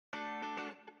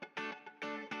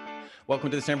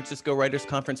Welcome to the San Francisco Writers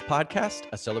Conference podcast,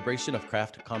 a celebration of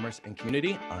craft, commerce, and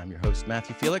community. I'm your host,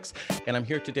 Matthew Felix, and I'm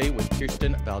here today with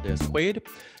Kirstin Valdez Quade.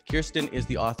 Kirstin is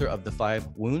the author of The 5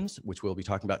 Wounds, which we'll be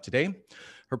talking about today.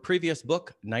 Her previous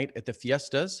book, Night at the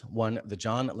Fiestas, won the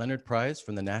John Leonard Prize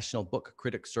from the National Book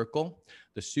Critics Circle,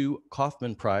 the Sue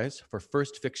Kaufman Prize for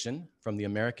First Fiction from the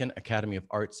American Academy of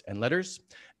Arts and Letters,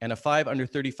 and a 5 Under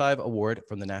 35 award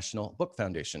from the National Book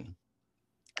Foundation.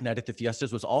 Night at the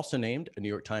Fiestas was also named a New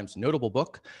York Times Notable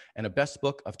Book and a Best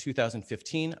Book of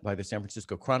 2015 by the San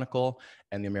Francisco Chronicle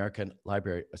and the American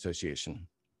Library Association.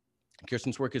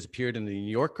 Kirstin's work has appeared in the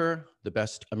New Yorker, the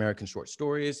Best American Short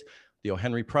Stories, the O.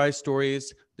 Henry Prize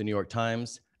Stories, the New York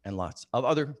Times, and lots of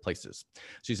other places.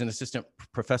 She's an assistant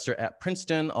professor at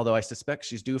Princeton, although I suspect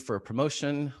she's due for a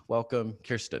promotion. Welcome,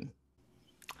 Kirstin.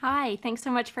 Hi, thanks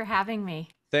so much for having me.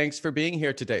 Thanks for being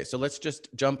here today. So let's just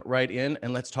jump right in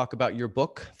and let's talk about your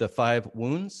book, The 5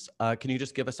 Wounds. Can you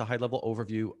just give us a high-level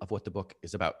overview of what the book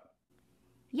is about?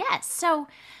 Yes. So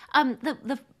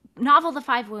the novel, The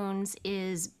 5 Wounds,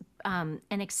 is an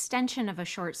extension of a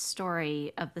short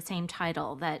story of the same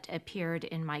title that appeared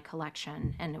in my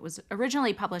collection, and it was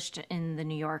originally published in The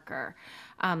New Yorker.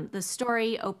 The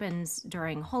story opens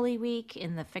during Holy Week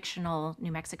in the fictional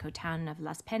New Mexico town of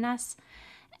Las Penas,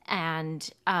 and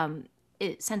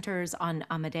it centers on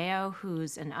Amadeo,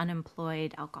 who's an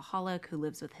unemployed alcoholic who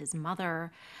lives with his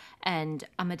mother. And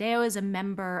Amadeo is a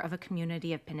member of a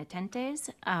community of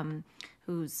penitentes,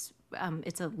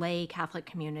 it's a lay Catholic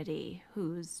community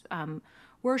whose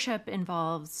worship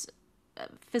involves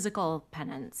physical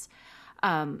penance.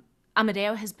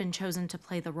 Amadeo has been chosen to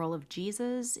play the role of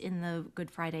Jesus in the Good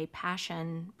Friday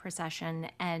Passion procession,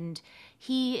 and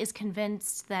he is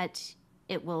convinced that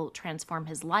it will transform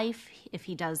his life if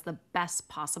he does the best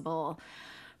possible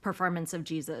performance of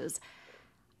Jesus.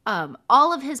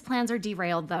 All of his plans are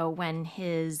derailed, though, when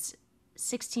his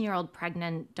 16-year-old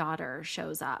pregnant daughter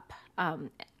shows up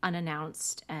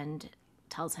unannounced and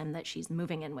tells him that she's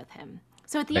moving in with him.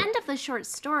 So at the end of the short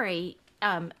story,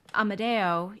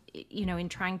 Amadeo, in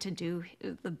trying to do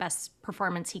the best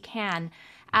performance he can,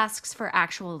 asks for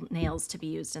actual nails to be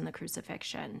used in the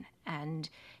crucifixion. And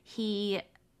he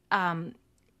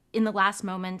in the last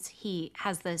moments, he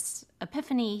has this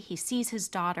epiphany. He sees his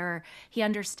daughter. He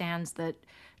understands that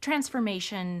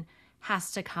transformation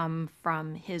has to come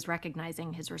from his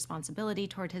recognizing his responsibility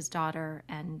toward his daughter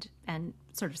and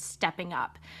sort of stepping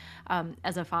up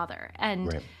as a father.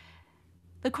 And right.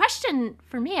 The question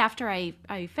for me after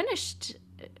I finished,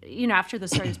 after the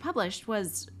story was published,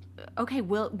 was, okay,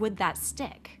 would that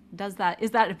stick? Is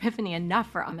that epiphany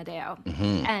enough for Amadeo?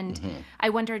 I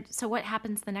wondered, so what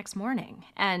happens the next morning?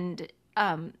 And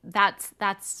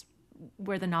that's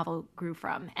where the novel grew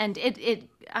from. And it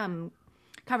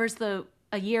covers a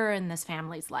year in this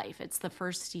family's life. It's the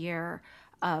first year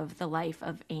of the life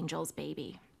of Angel's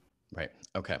baby. Right.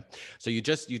 Okay. So you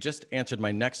just answered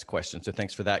my next question. So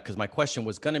thanks for that. Because my question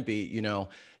was going to be,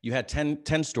 you had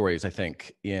 10 stories, I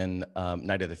think, in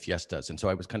Night of the Fiestas. And so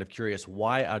I was kind of curious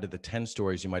why out of the 10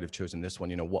 stories you might have chosen this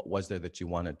one, what was there that you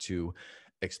wanted to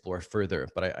explore further?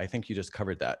 But I think you just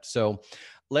covered that. So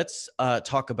let's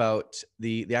talk about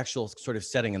the actual sort of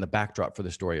setting and the backdrop for the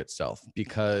story itself,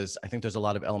 because I think there's a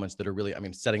lot of elements that are really,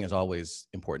 setting is always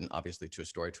important, obviously, to a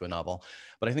story, to a novel.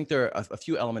 But I think there are a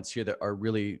few elements here that are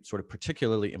really sort of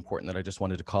particularly important that I just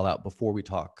wanted to call out before we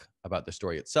talk about the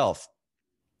story itself.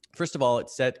 First of all,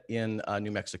 it's set in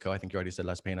New Mexico. I think you already said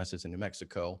Las Penas is in New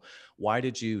Mexico. Why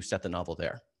did you set the novel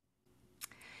there?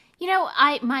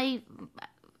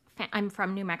 I'm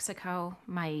from New Mexico.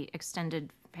 My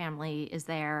extended family is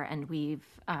there, and we've,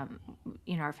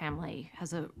 our family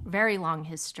has a very long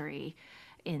history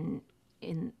in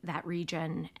that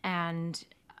region. And,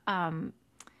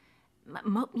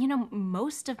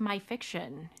 most of my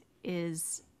fiction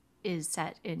is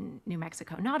set in New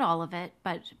Mexico. Not all of it,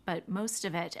 but most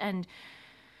of it. And,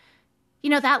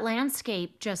 that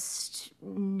landscape just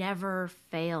never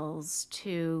fails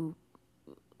to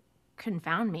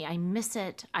confound me. I miss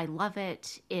it. I love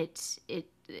it.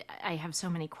 I have so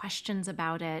many questions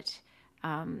about it.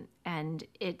 And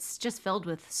it's just filled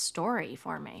with story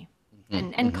for me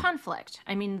and conflict.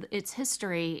 Its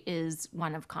history is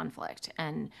one of conflict.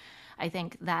 And I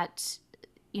think that,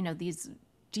 these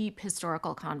deep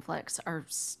historical conflicts are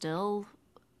still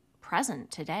present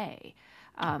today.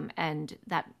 And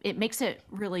that it makes it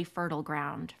really fertile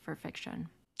ground for fiction.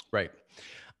 Right.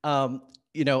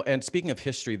 And speaking of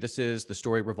history, the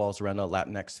story revolves around a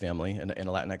Latinx family and a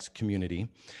Latinx community.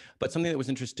 But something that was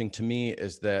interesting to me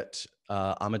is that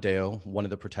Amadeo, one of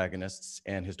the protagonists,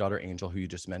 and his daughter Angel, who you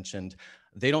just mentioned,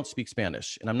 they don't speak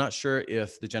Spanish. And I'm not sure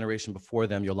if the generation before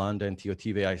them, Yolanda and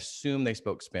Tiotive, I assume they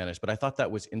spoke Spanish, but I thought that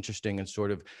was interesting and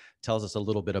sort of tells us a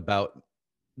little bit about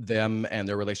them and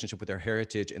their relationship with their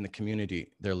heritage and the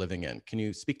community they're living in. Can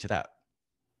you speak to that?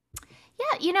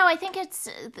 Yeah, I think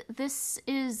this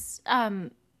is,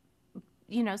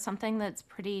 something that's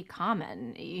pretty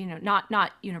common,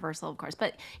 not universal, of course,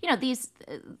 but,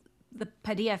 the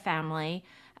Padilla family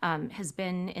has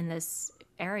been in this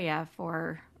area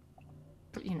for,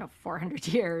 400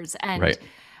 years. And, Right.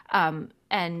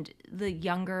 And the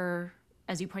younger,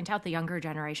 as you point out, the younger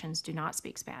generations do not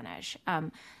speak Spanish.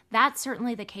 That's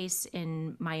certainly the case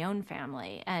in my own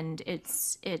family. And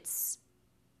it's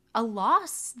a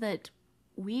loss that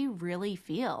we really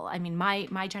feel. I mean,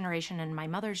 my generation and my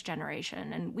mother's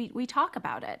generation, and we talk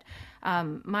about it.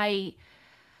 My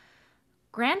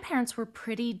grandparents were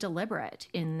pretty deliberate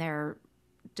in their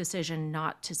decision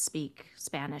not to speak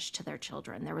Spanish to their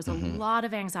children. There was a lot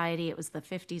of anxiety. It was the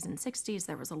 50s and 60s.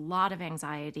 There was a lot of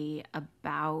anxiety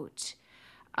about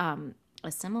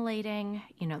assimilating.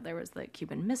 There was the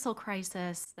Cuban Missile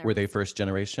Crisis. Were they first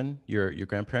generation, your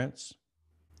grandparents?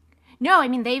 No, I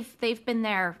mean they've been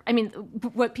there. I mean,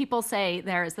 what people say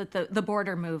there is that the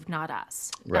border moved, not us.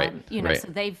 Right. Right. So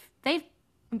they've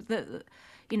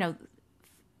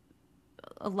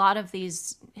a lot of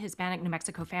these Hispanic New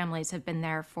Mexico families have been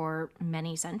there for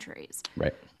many centuries.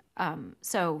 Right.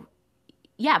 So,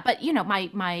 yeah, but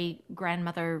my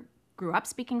grandmother grew up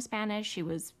speaking Spanish. She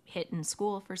was hit in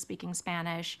school for speaking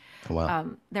Spanish.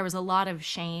 Wow. There was a lot of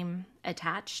shame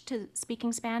attached to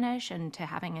speaking Spanish and to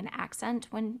having an accent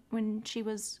when she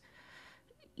was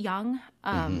young.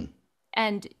 And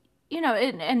and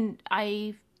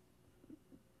I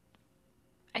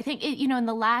think in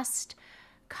the last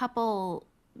couple,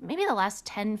 maybe the last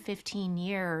 10, 15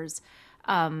 years,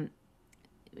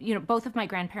 both of my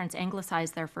grandparents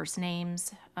anglicized their first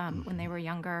names when they were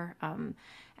younger.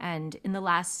 And in the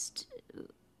last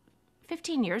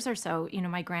 15 years or so,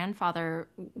 my grandfather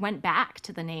went back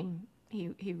to the name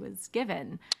he was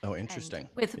given. Oh, interesting.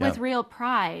 With real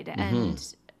pride.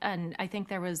 And I think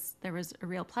there was a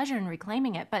real pleasure in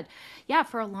reclaiming it. But yeah,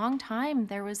 for a long time,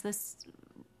 there was this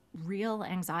real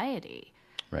anxiety.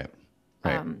 Right.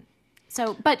 Right.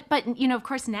 So, but of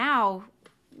course, now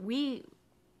we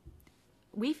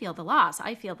feel the loss.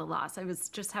 I feel the loss. I was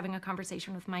just having a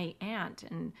conversation with my aunt,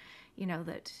 and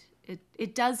that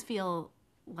it does feel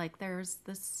like there's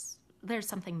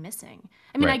something missing.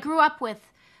 I mean, Right. I grew up with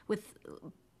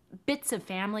bits of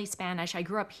family Spanish. I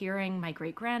grew up hearing my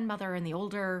great grandmother and the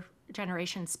older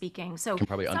generation speaking, so Can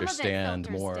probably some understand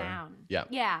of it filters more. down.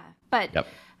 Yeah. But Yep.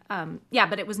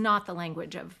 but it was not the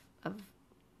language of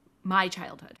my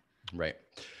childhood. Right.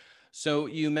 So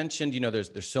you mentioned,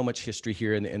 there's so much history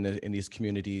here in these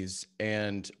communities,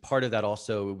 and part of that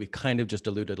also, we kind of just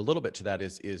alluded a little bit to that,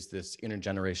 is this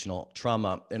intergenerational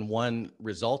trauma, and one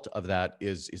result of that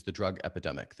is the drug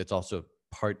epidemic. That's also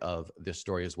part of this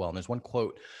story as well. And there's one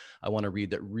quote I want to read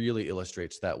that really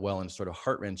illustrates that well, and sort of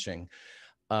heart-wrenching.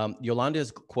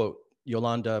 Yolanda's quote.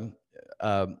 Yolanda,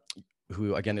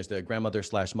 who again is the grandmother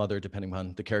 / mother, depending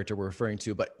on the character we're referring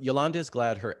to. But Yolanda is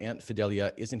glad her Aunt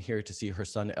Fidelia isn't here to see her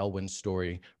son Elwin's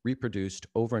story reproduced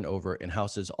over and over in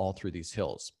houses all through these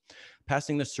hills.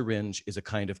 Passing the syringe is a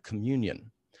kind of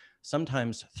communion.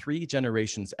 Sometimes 3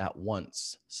 generations at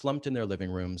once, slumped in their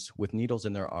living rooms with needles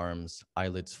in their arms,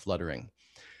 eyelids fluttering.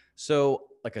 So,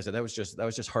 like I said, that was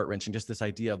just heart-wrenching. Just this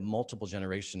idea of multiple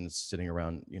generations sitting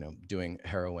around, doing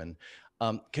heroin.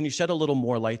 Can you shed a little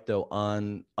more light, though,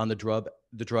 on the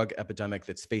drug epidemic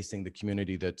that's facing the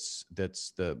community that's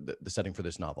the setting for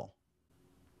this novel?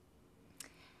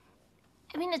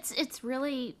 I mean, it's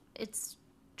really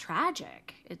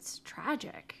tragic. It's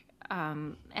tragic,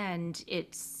 and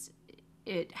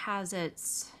it has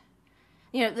its.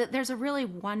 There's a really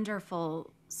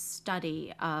wonderful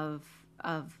study of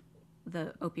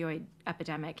the opioid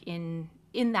epidemic in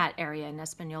that area in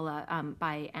Espanola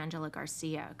by Angela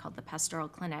Garcia, called the Pastoral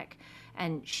Clinic,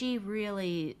 and she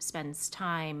really spends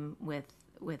time with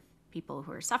people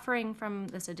who are suffering from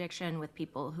this addiction, with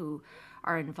people who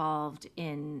are involved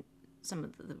in some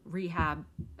of the rehab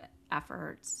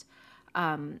efforts,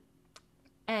 and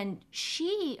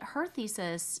her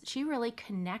thesis, she really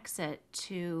connects it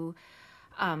to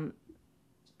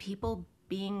people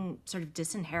being sort of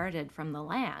disinherited from the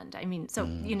land. I mean, so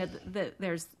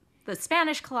there's the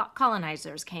Spanish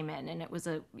colonizers came in, and it was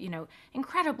a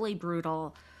incredibly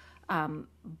brutal,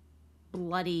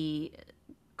 bloody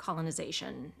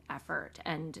colonization effort,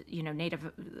 and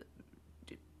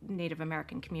Native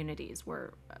American communities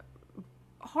were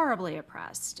horribly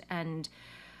oppressed. And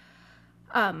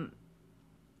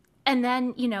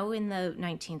then, you know, in the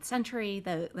 19th century,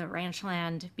 the ranch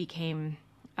land became,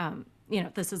 you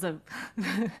know, this is a,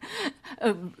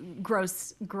 a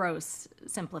gross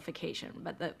simplification,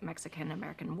 but the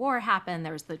Mexican-American War happened.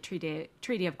 There was the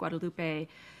Treaty of Guadalupe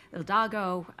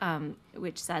Hidalgo,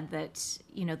 which said that,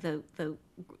 you know, the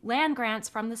land grants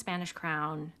from the Spanish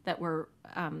crown that were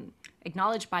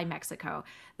acknowledged by Mexico,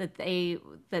 that the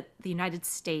United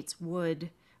States would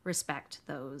respect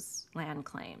those land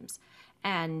claims.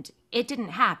 And it didn't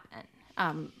happen.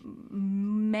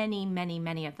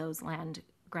 Many of those land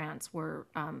grants were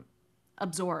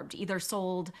absorbed, either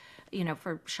sold, you know,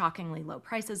 for shockingly low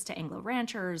prices to Anglo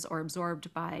ranchers, or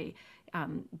absorbed by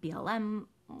BLM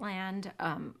land.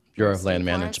 Bureau of Land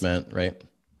Management, right?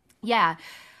 Yeah.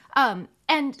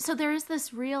 And so there is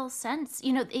this real sense,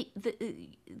 you know,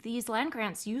 these land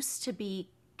grants used to be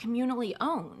communally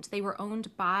owned. They were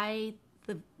owned by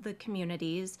the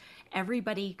communities.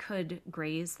 Everybody could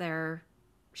graze their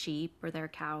sheep or their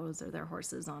cows or their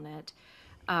horses on it.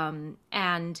 And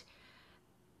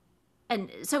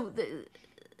so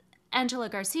Angela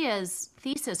Garcia's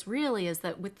thesis really is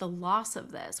that with the loss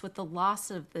of this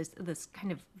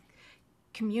kind of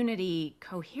community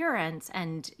coherence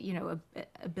and, you know,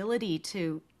 ability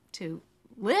to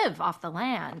live off the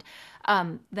land,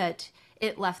 that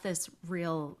it left this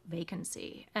real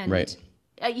vacancy. And right.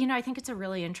 You know, I think it's a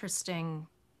really interesting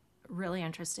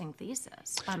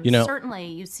thesis. You know, certainly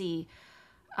you see,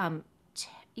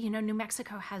 you know, New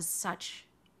Mexico has such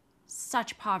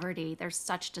poverty. There's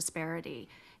such disparity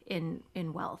in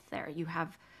wealth there. You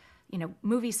have, you know,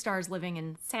 movie stars living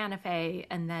in Santa Fe,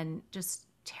 and then just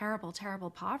terrible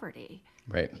poverty.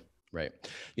 Right.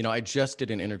 You know, I just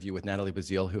did an interview with Natalie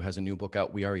Bazile, who has a new book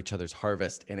out, We Are Each Other's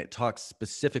Harvest, and it talks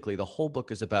specifically, the whole book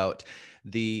is about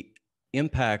the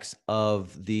impacts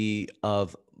of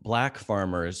Black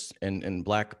farmers and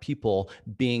Black people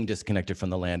being disconnected from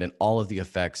the land, and all of the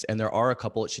effects. And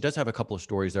she does have a couple of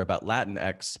stories there about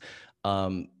Latinx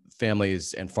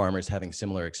families and farmers having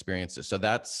similar experiences. So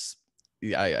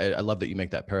I love that you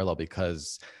make that parallel,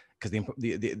 because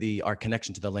our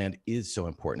connection to the land is so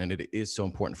important, and it is so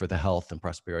important for the health and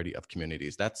prosperity of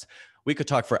communities. We could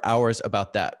talk for hours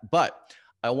about that, but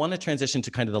I want to transition to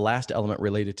kind of the last element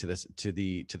related to this, to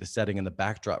the setting and the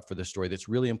backdrop for the story that's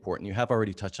really important. You have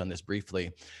already touched on this briefly,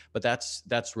 but that's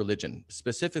religion.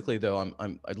 Specifically, though,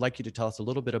 I'd like you to tell us a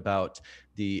little bit about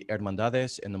the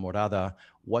Hermandades and the Morada,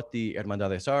 what the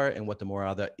Hermandades are and what the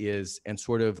Morada is, and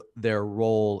sort of their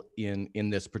role in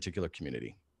this particular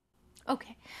community.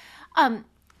 Okay.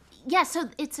 Yeah, so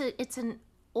it's an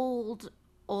old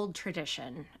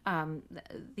tradition.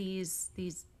 These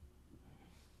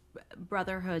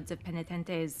brotherhoods of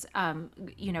penitentes,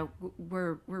 you know,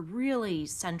 were really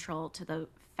central to the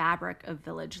fabric of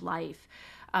village life,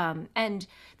 and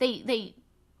they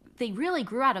really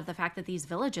grew out of the fact that these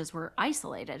villages were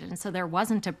isolated, and so there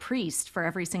wasn't a priest for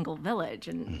every single village,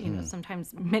 and you know,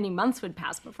 sometimes many months would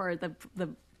pass before the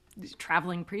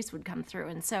traveling priest would come through,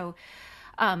 and so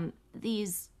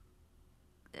these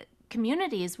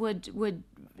communities would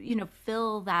you know,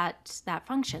 fill that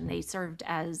function. They served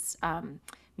as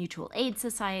mutual aid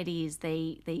societies.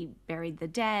 They buried the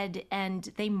dead, and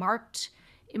they marked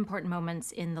important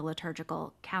moments in the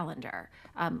liturgical calendar,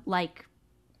 like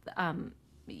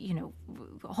you know,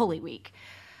 Holy Week.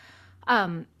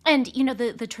 And you know,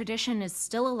 the tradition is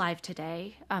still alive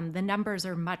today. The numbers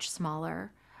are much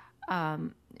smaller.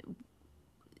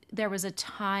 There was a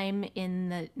time in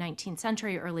the 19th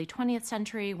century, early 20th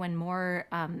century, when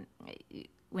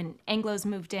when Anglos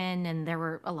moved in, and there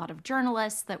were a lot of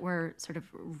journalists that were sort of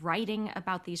writing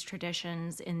about these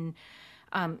traditions in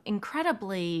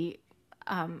incredibly,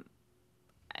 I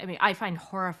mean, I find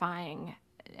horrifying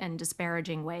and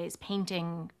disparaging ways,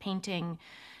 painting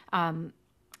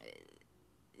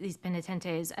these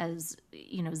penitentes as,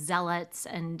 you know, zealots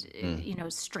and you know,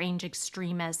 strange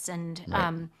extremists, and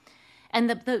right.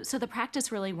 So the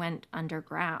practice really went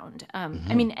underground. I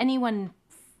mean, anyone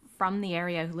from the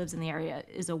area who lives in the area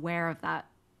is aware of that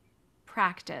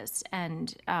practice,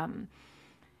 and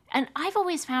I've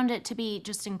always found it to be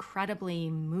just incredibly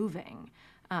moving.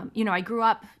 You know, I grew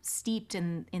up steeped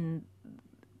in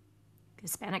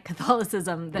Hispanic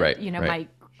Catholicism that, right, you know, right. My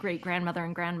great grandmother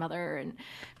and grandmother and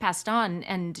passed on,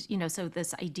 and you know, so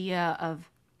this idea of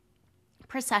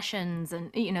processions,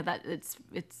 and you know, that it's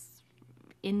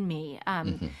in me.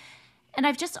 And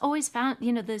I've just always found,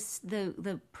 you know,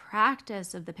 the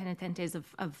practice of the penitentes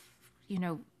of you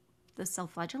know, the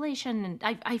self-flagellation,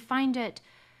 and I find it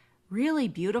really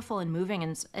beautiful and moving,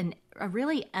 and a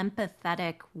really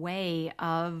empathetic way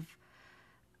of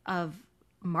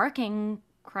marking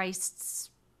Christ's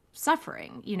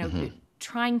suffering,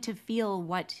 trying to feel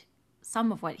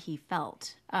some of what he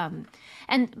felt. And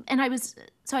I was,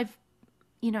 so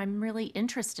I'm really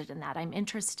interested in that. I'm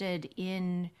interested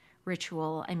in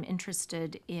ritual. I'm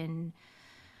interested in,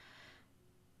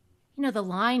 the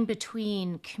line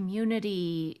between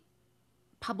community,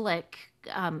 public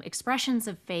expressions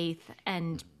of faith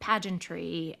and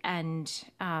pageantry, and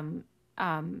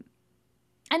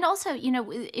also,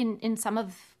 in some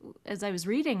of, as I was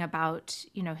reading about,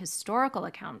 historical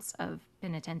accounts of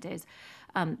penitentes,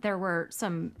 there were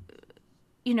some,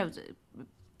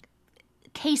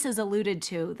 cases alluded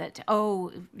to that,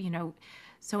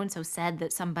 so-and-so said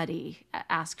that somebody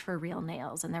asked for real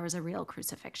nails and there was a real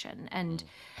crucifixion. And,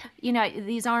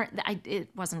 these aren't, it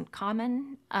wasn't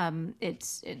common.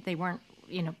 They weren't,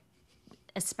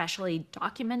 especially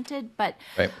documented, but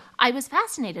Right. I was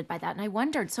fascinated by that. And I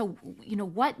wondered, so,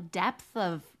 what depth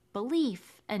of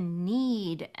belief and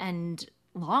need and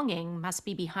longing must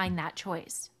be behind that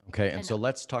choice? Okay, and so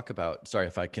let's talk about, sorry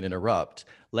if I can interrupt,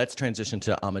 let's transition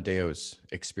to Amadeo's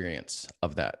experience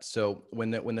of that. So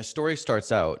when the story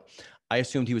starts out, I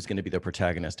assumed he was going to be the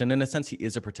protagonist. And in a sense, he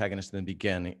is a protagonist in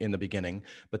the beginning,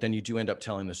 but then you do end up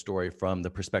telling the story from the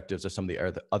perspectives of some of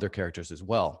the other characters as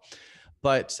well.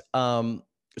 But so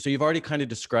you've already kind of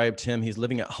described him. He's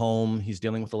living at home. He's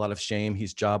dealing with a lot of shame.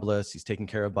 He's jobless. He's taken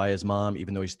care of by his mom,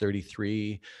 even though he's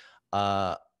 33.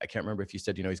 I can't remember if you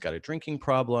said, he's got a drinking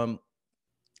problem.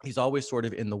 He's always sort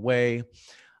of in the way.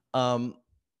 Well,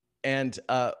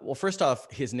 first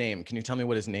off, his name. Can you tell me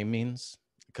what his name means?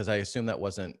 Because I assume that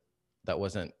wasn't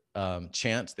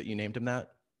chance that you named him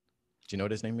that. Do you know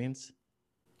what his name means?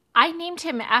 I named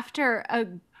him after a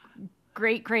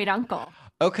great uncle.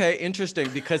 Okay, interesting.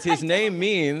 Because his name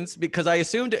means, because I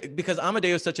assumed, because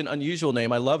Amadeo is such an unusual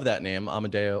name. I love that name,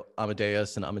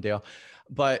 Amadeus and Amadeo.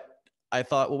 But I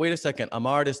thought, well, wait a second.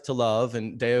 Amar is to love,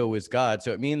 and Deo is God,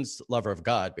 so it means lover of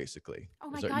God, basically. Oh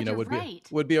my God, you're right.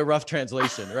 Would be a rough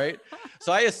translation, right?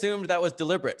 So I assumed that was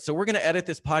deliberate. So we're going to edit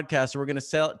this podcast, and we're going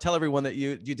to tell everyone that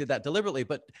you did that deliberately.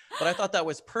 But I thought that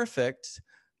was perfect,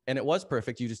 and it was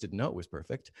perfect. You just didn't know it was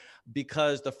perfect,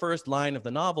 because the first line of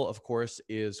the novel, of course,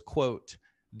 is, quote,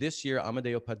 "This year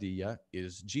Amadeo Padilla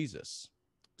is Jesus."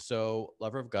 So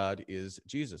lover of God is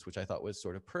Jesus, which I thought was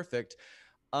sort of perfect.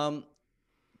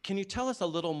 Can you tell us a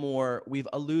little more? We've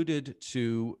alluded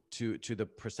to the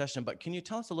procession, but can you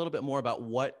tell us a little bit more about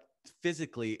what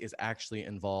physically is actually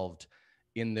involved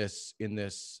in this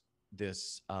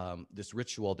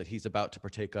ritual that he's about to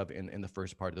partake of in the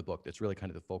first part of the book? That's really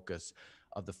kind of the focus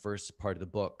of the first part of the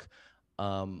book,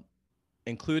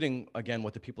 including, again,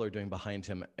 what the people are doing behind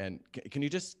him. And can you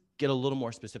just get a little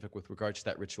more specific with regards to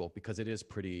that ritual, because it is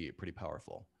pretty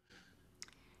powerful?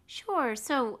 Sure.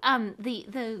 So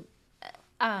the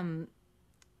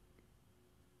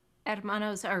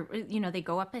hermanos are, they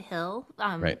go up a hill,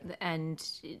 Right. and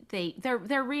they're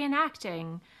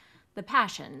reenacting the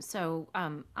Passion. So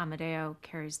Amadeo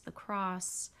carries the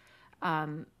cross.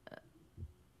 Some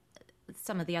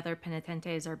of the other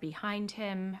penitentes are behind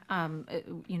him,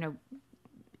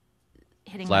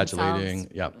 hitting Flagellating,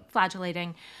 themselves, yeah.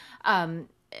 flagellating, and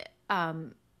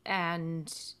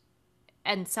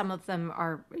some of them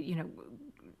are,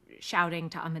 shouting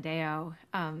to Amadeo,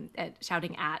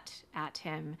 shouting at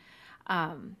him,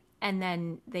 and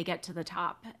then they get to the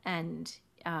top, and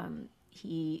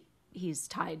he's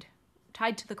tied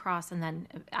to the cross, and then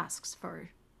asks for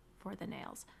the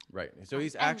nails. Right. So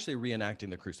he's actually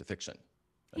reenacting the crucifixion.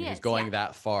 He's is, going yeah.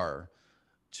 that far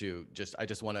to I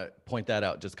just want to point that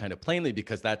out just kind of plainly,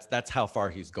 because that's how far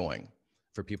he's going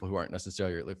for people who aren't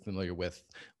necessarily familiar with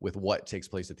what takes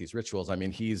place at these rituals. I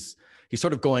mean, he's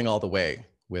sort of going all the way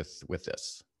with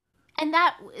this. And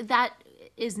that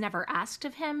is never asked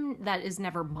of him. That is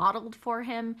never modeled for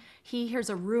him. He hears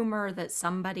a rumor that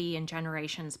somebody in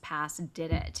generations past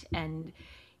did it, and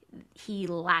he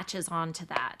latches onto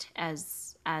that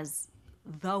as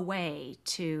the way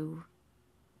to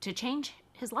change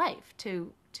his life,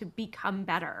 to become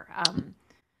better.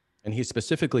 And he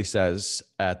specifically says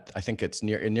I think it's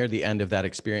near the end of that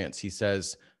experience, he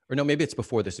says, or no, maybe it's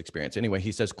before this experience. Anyway,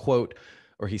 he says, quote,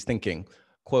 or he's thinking,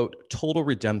 quote, "Total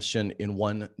redemption in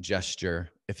one gesture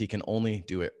if he can only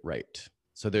do it right."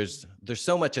 So there's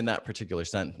so much in that particular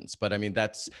sentence, but I mean,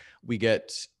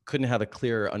 couldn't have a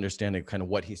clearer understanding of kind of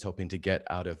what he's hoping to get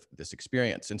out of this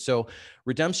experience. And so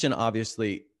redemption,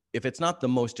 obviously, if it's not the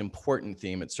most important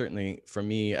theme, it's certainly, for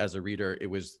me as a reader, it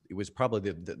was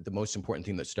probably the most important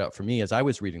theme that stood out for me as I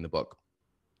was reading the book.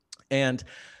 And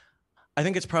I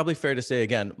think it's probably fair to say,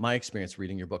 again, my experience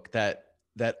reading your book, that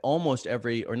that almost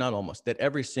every, or not almost, that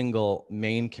every single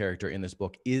main character in this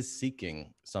book is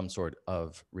seeking some sort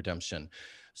of redemption.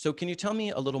 So can you tell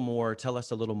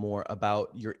us a little more about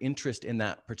your interest in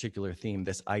that particular theme,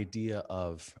 this idea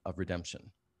of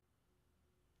redemption?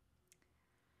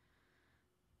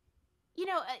 You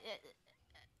know,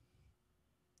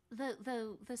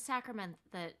 the sacrament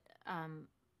that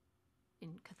in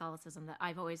Catholicism that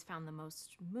I've always found the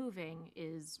most moving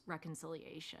is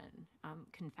reconciliation,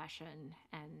 confession,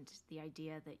 and the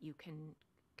idea that you can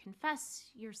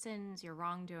confess your sins, your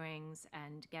wrongdoings,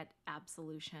 and get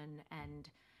absolution and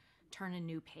turn a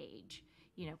new page,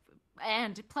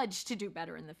 and pledge to do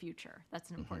better in the future. That's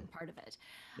an important part of it.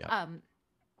 Yeah.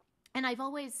 And I've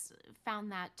always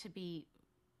found that to be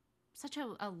such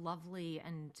a lovely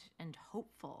and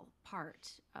hopeful part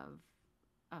of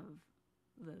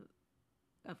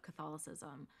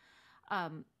Catholicism,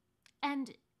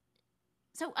 and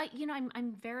so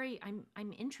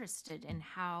I'm interested in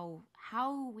how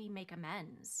we make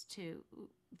amends to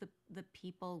the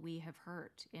people we have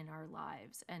hurt in our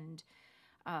lives, and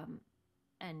I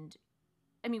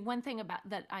mean, one thing about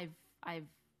that I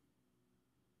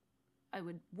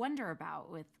would wonder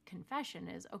about with confession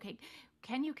is, okay,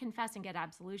 can you confess and get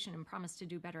absolution and promise to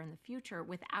do better in the future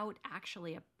without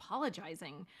actually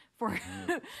apologizing for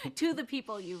to the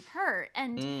people you've hurt?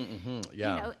 And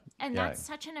Yeah. that's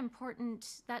such an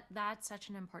important that's such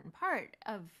an important part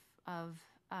of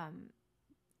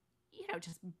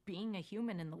just being a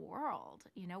human in the world.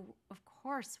 Of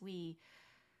course we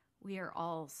are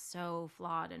all so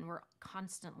flawed, and we're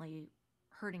constantly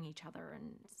hurting each other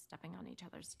and stepping on each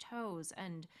other's toes,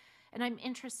 and I'm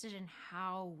interested in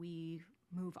how we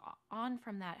move on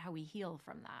from that, how we heal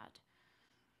from that.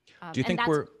 Do you think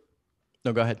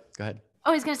No, go ahead.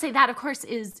 I was going to say that, of course,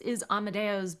 is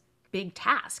Amadeo's big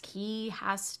task. He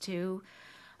has to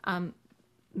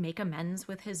make amends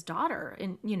with his daughter,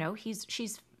 and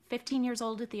she's 15 years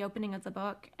old at the opening of the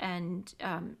book, and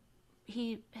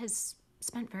he has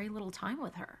spent very little time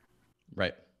with her.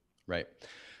 Right.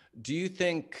 Do you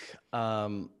think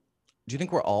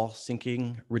we're all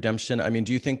seeking redemption? I mean,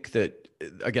 do you think that,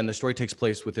 again, the story takes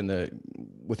place within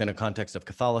a context of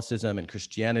Catholicism and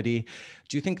Christianity?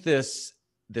 Do you think this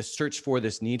search for,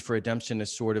 this need for redemption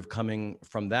is sort of coming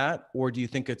from that, or do you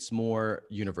think it's more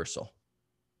universal?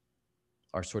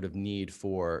 Our sort of need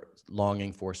for,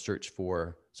 longing for, search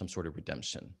for some sort of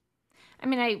redemption? I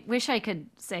mean, I wish I could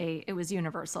say it was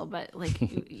universal, but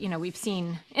we've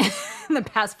seen in the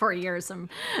past 4 years some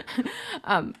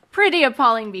pretty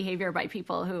appalling behavior by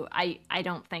people who I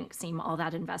don't think seem all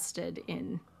that invested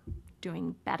in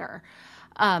doing better.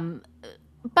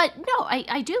 But no,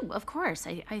 I do, of course.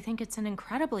 I think it's an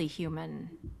incredibly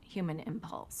human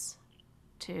impulse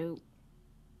to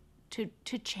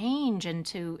change and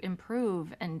to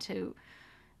improve and to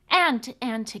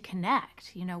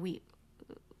connect.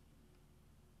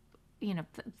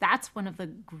 That's one of the,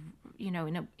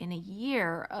 in a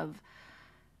year of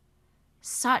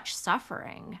such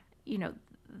suffering,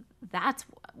 that's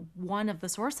one of the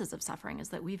sources of suffering, is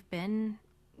that we've been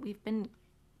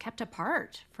kept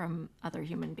apart from other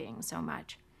human beings so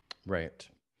much. Right.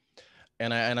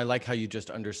 And I like how you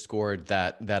just underscored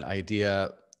that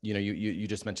idea. You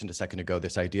just mentioned a second ago,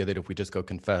 this idea that if we just go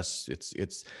confess,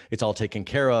 it's all taken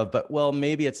care of. But well,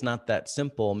 maybe it's not that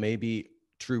simple. Maybe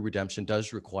true redemption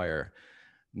does require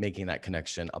making that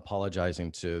connection,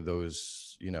 apologizing to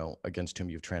those, against whom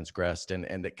you've transgressed,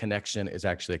 and that connection is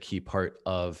actually a key part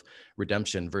of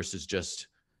redemption, versus just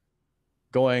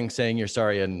saying you're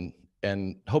sorry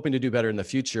and hoping to do better in the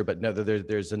future. But no,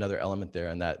 there's another element there,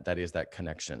 and that is that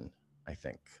connection. I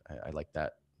think I like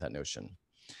that notion.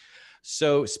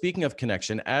 So speaking of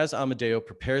connection, as Amadeo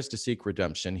prepares to seek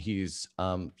redemption, he's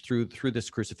through this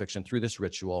crucifixion, through this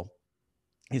ritual,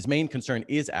 his main concern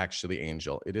is actually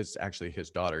Angel. It is actually his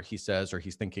daughter. He says, or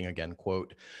he's thinking again,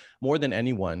 quote, more than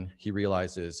anyone, he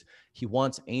realizes he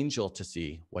wants Angel to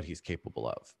see what he's capable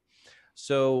of.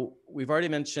 So we've already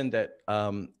mentioned that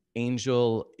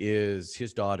Angel is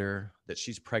his daughter, that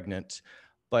she's pregnant,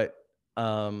 but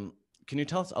can you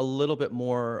tell us a little bit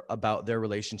more about their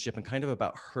relationship and kind of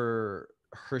about her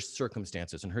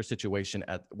circumstances and her situation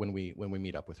when we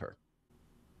meet up with her?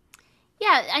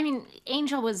 Yeah, I mean,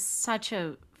 Angel was such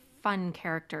a fun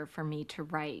character for me to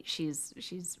write.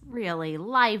 She's really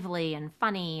lively and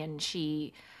funny, and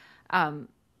she,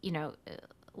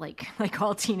 like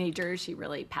all teenagers, she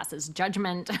really passes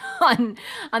judgment on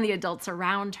the adults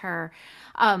around her.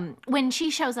 When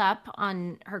she shows up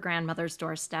on her grandmother's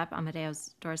doorstep,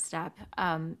 Amadeo's doorstep,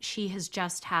 she has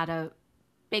just had a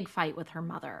big fight with her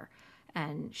mother,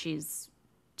 and she's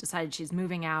decided she's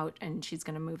moving out and she's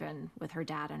going to move in with her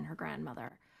dad and her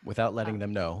grandmother. Without letting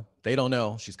them know. They don't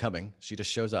know she's coming. She just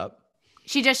shows up.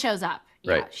 She just shows up.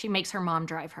 Yeah. Right. She makes her mom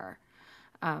drive her.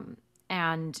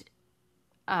 And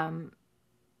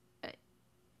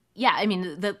yeah, I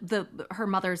mean, her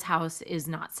mother's house is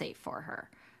not safe for her.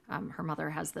 Her mother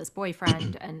has this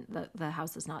boyfriend, and the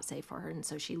house is not safe for her, and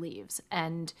so she leaves.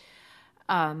 And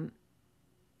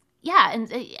yeah,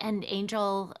 and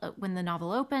Angel, when the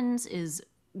novel opens, is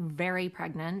very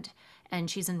pregnant, and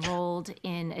she's enrolled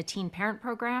in a teen parent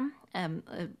program,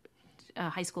 a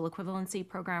high school equivalency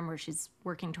program where she's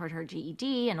working toward her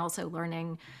GED and also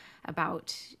learning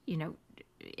about,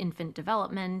 infant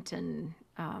development and,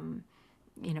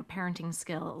 parenting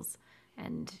skills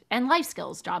and life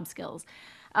skills, job skills.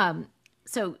 And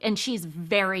she's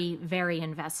very, very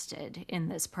invested in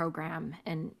this program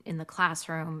and in the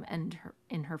classroom and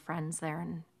in her friends there.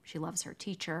 And she loves her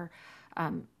teacher.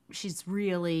 She's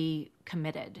really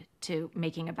committed to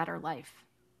making a better life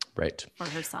for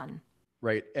her son.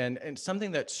 Right. And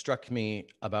something that struck me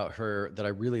about her that I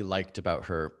really liked about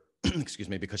her, excuse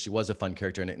me, because she was a fun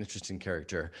character and an interesting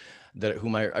character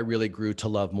whom I really grew to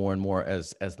love more and more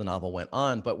as the novel went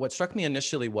on. But what struck me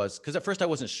initially was, because at first I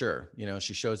wasn't sure,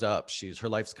 she shows up, her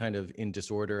life's kind of in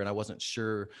disorder, and I wasn't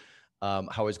sure how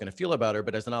I was going to feel about her.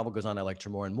 But as the novel goes on, I liked her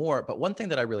more and more. But one thing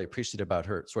that I really appreciated about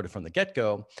her sort of from the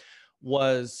get-go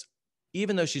was,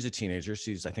 even though she's a teenager,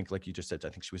 I think, like you just said, I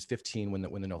think she was 15 when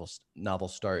the novel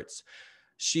starts.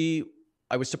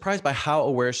 I was surprised by how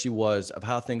aware she was of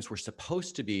how things were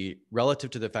supposed to be relative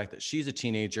to the fact that she's a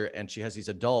teenager and she has these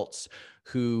adults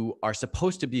who are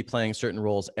supposed to be playing certain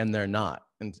roles and they're not.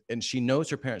 And she knows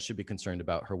her parents should be concerned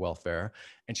about her welfare,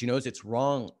 and she knows it's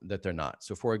wrong that they're not.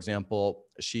 So for example,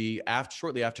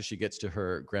 shortly after she gets to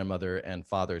her grandmother and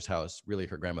father's house, really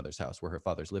her grandmother's house where her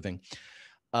father's living,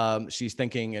 she's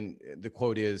thinking, and the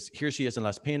quote is, "Here she is in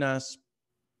Las Penas."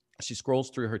 She scrolls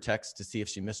through her text to see if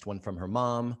she missed one from her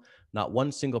mom. Not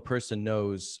one single person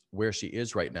knows where she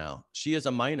is right now. She is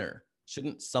a minor.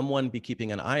 Shouldn't someone be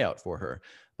keeping an eye out for her?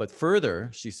 But further,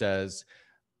 she says,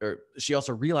 or she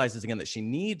also realizes again that she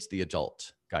needs the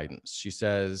adult guidance. She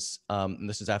says, and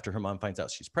this is after her mom finds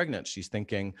out she's pregnant, she's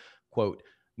thinking, quote,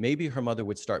 maybe her mother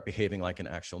would start behaving like an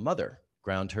actual mother,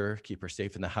 ground her, keep her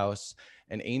safe in the house,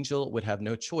 and Angel would have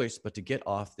no choice but to get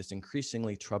off this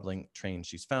increasingly troubling train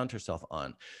she's found herself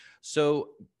on. So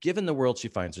given the world she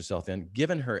finds herself in,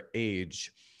 given her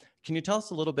age, can you tell us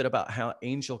a little bit about how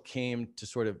Angel came to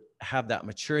sort of have that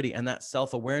maturity and that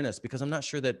self-awareness? Because I'm not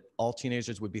sure that all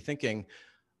teenagers would be thinking,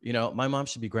 my mom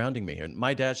should be grounding me and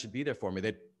my dad should be there for me.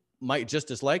 They might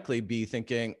just as likely be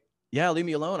thinking, yeah, leave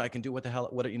me alone. I can do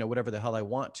whatever the hell I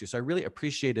want to. So I really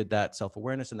appreciated that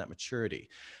self-awareness and that maturity.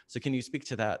 So can you speak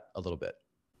to that a little bit?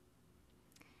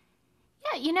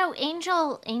 Yeah,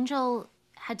 Angel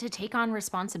had to take on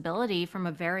responsibility from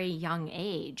a very young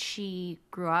age. She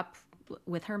grew up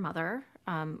with her mother,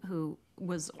 who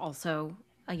was also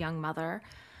a young mother.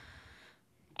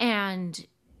 And,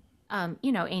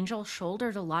 Angel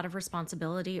shouldered a lot of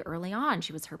responsibility early on.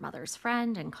 She was her mother's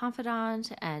friend and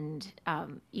confidant and,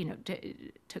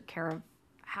 took care of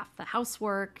half the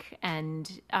housework.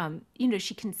 And,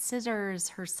 she considers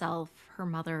herself her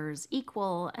mother's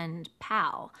equal and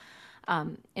pal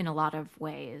in a lot of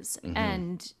ways. Mm-hmm.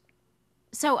 And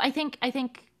so I think,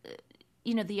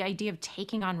 the idea of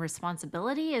taking on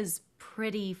responsibility is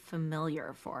pretty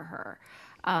familiar for her.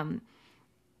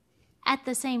 At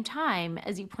the same time,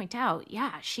 as you point out,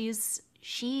 yeah,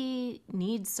 she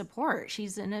needs support.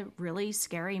 She's in a really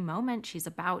scary moment. She's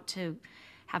about to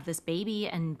have this baby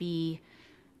and be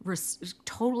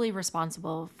totally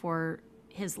responsible for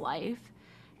his life.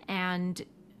 And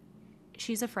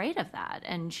she's afraid of that.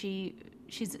 And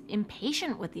she's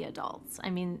impatient with the adults.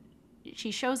 I mean, she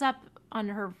shows up on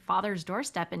her father's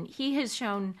doorstep and he has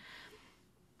shown,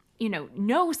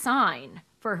 no sign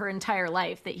for her entire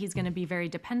life that he's going to be very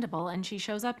dependable. And she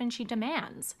shows up and she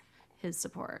demands his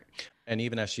support. And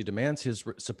even as she demands his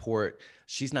support,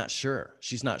 she's not sure.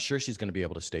 She's not sure she's going to be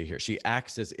able to stay here. She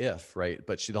acts as if, right?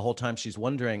 But the whole time she's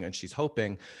wondering and she's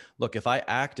hoping, look, if I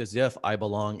act as if I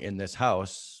belong in this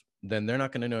house, then they're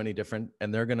not going to know any different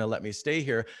and they're going to let me stay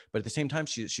here. But at the same time,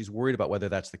 she's worried about whether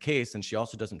that's the case. And she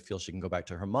also doesn't feel she can go back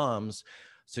to her mom's.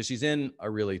 So she's in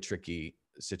a really tricky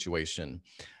situation.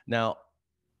 Now,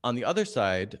 on the other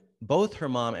side, both her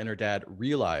mom and her dad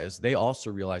they also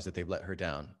realize that they've let her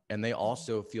down, and they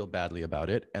also feel badly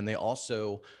about it. And they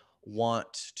also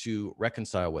want to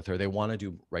reconcile with her. They want to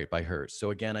do right by her. So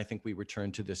again, I think we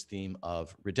return to this theme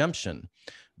of redemption,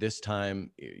 this time,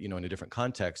 in a different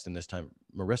context. And this time,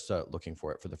 Marissa looking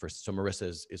for it for the first. So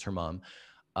Marissa is her mom,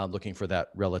 looking for that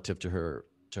relative to her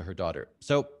to her daughter.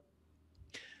 So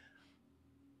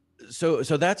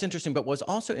that's interesting. But what's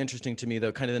also interesting to me,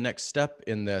 though, kind of the next step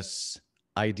in this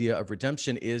idea of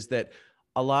redemption is that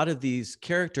a lot of these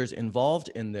characters involved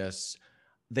in this,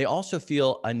 they also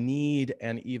feel a need,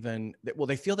 and even, well,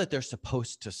 they feel that they're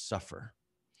supposed to suffer.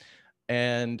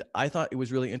 And I thought it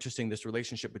was really interesting, this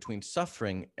relationship between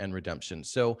suffering and redemption.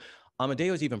 So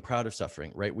Amadeo is even proud of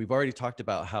suffering, right? We've already talked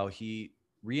about how he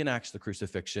reenacts the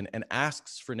crucifixion and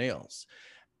asks for nails.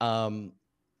 Amadeo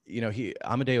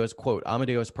is, quote,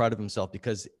 Amadeo is proud of himself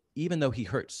because even though he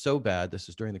hurt so bad, this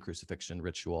is during the crucifixion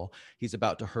ritual, he's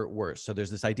about to hurt worse. So there's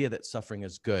this idea that suffering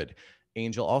is good.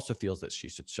 Angel also feels that she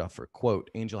should suffer. Quote,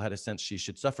 Angel had a sense she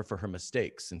should suffer for her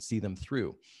mistakes and see them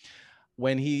through.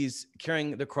 When he's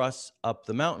carrying the cross up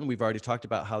the mountain, we've already talked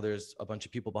about how there's a bunch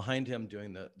of people behind him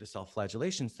doing the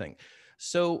self-flagellation thing.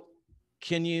 So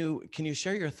can you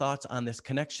share your thoughts on this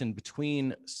connection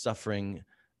between suffering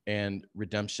and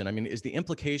redemption? I mean, is the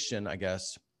implication, I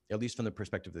guess, at least from the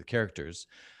perspective of the characters,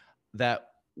 that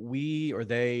we or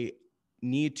they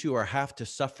need to or have to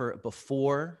suffer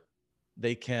before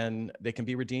they can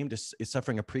be redeemed? Is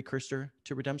suffering a precursor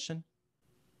to redemption?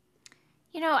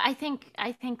 I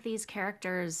think these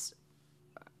characters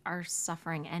are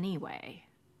suffering anyway.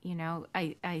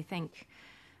 I think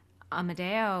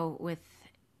Amadeo, with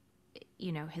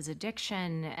his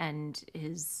addiction and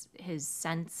his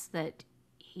sense that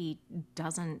he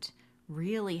doesn't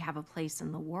really have a place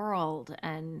in the world,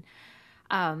 and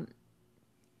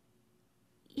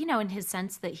in his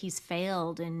sense that he's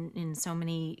failed in so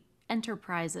many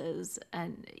enterprises,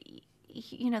 and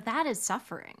that is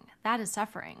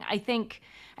suffering. I think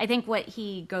what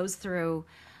he goes through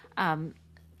on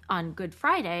Good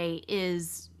Friday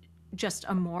is just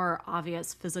a more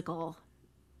obvious physical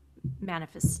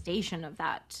manifestation of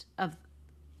that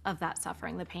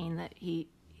suffering, the pain that he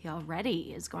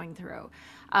already is going through.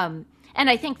 And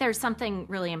I think there's something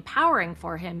really empowering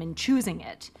for him in choosing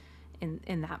it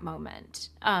in that moment.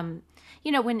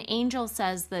 When Angel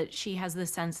says that she has the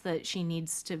sense that she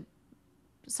needs to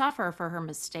suffer for her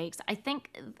mistakes, I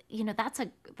think that's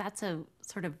a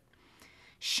sort of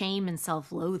shame and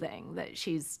self-loathing that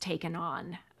she's taken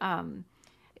on.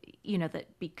 That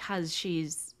because she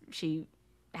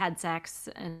had sex,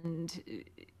 and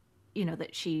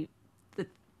that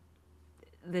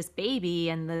this baby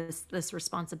and this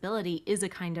responsibility is a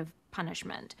kind of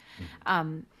punishment.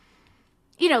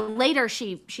 Later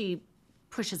she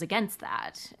pushes against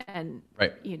that, and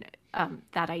right.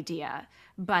 That idea,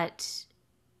 but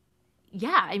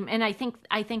yeah, and I think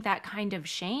that kind of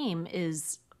shame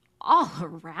is all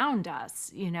around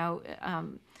us.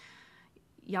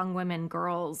 Young women,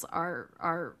 girls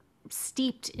are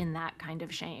steeped in that kind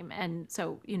of shame, and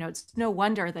so it's no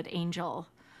wonder that Angel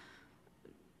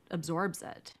absorbs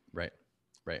it. Right.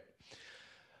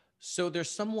 So there's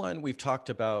someone we've talked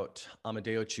about.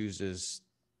 Amadeo chooses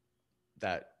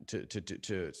that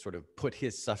to sort of put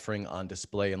his suffering on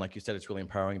display, and like you said, it's really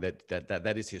empowering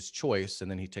that is his choice, and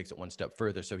then he takes it one step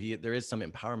further. So there is some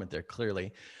empowerment there,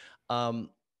 clearly, and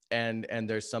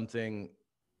there's something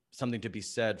to be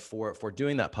said for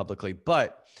doing that publicly.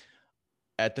 But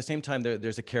at the same time,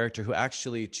 there's a character who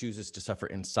actually chooses to suffer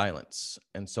in silence,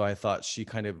 and so I thought she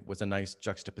kind of was a nice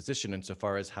juxtaposition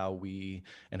insofar as how the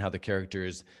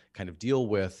characters kind of deal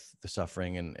with the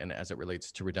suffering and as it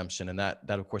relates to redemption. And that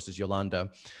of course is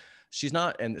Yolanda. She's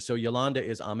not, and so Yolanda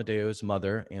is Amadeo's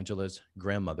mother, Angela's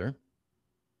grandmother.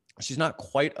 She's not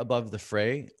quite above the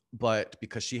fray, but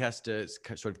because she has to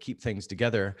sort of keep things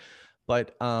together.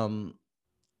 But can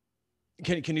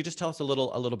you just tell us a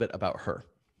little bit about her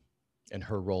and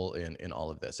her role in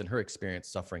all of this, and her experience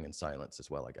suffering in silence as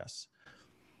well, I guess?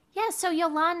 Yeah, so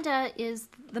Yolanda is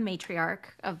the matriarch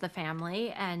of the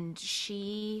family, and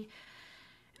she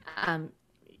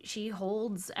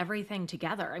holds everything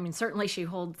together. I mean, certainly she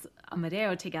holds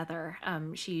Amadeo together.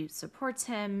 She supports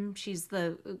him. She's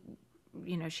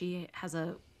she has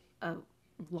a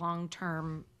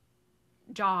long-term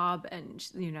job, and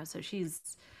so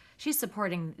she's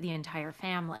supporting the entire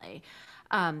family,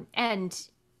 and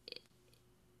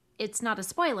it's not a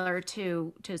spoiler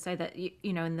to say that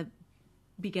in the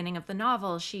beginning of the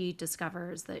novel, she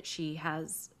discovers that she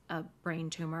has a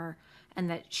brain tumor and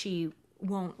that she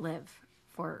won't live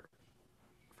for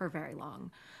very long,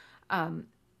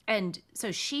 and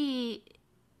so she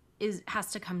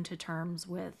has to come to terms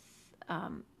with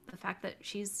the fact that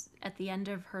she's at the end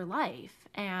of her life,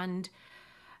 and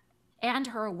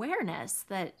her awareness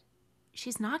that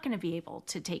she's not going to be able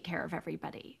to take care of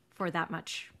everybody for that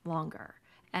much longer.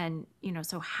 And,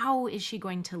 so how is she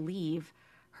going to leave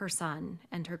her son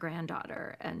and her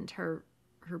granddaughter and her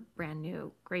brand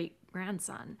new great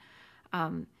grandson?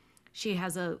 She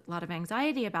has a lot of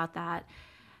anxiety about that.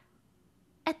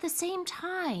 At the same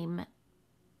time,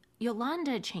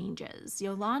 Yolanda changes.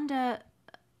 Yolanda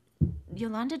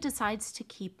decides to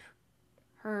keep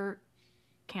her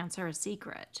cancer a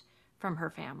secret from her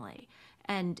family,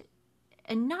 and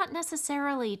not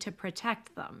necessarily to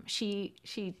protect them. She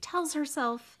tells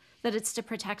herself that it's to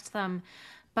protect them,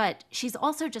 but she's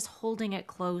also just holding it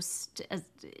close as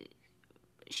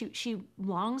she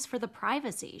longs for the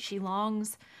privacy. She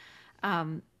longs,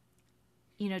 to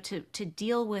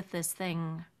deal with this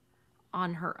thing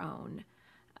on her own,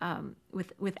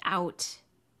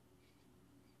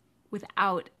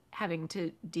 without having to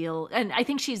deal. And I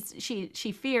think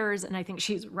she fears, and I think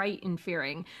she's right in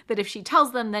fearing, that if she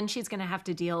tells them, then she's going to have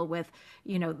to deal with,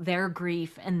 their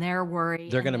grief and their worry.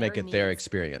 They're going to make it their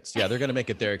experience. Yeah, they're going to make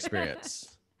it their experience.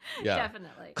 Yeah.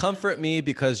 Definitely. Comfort me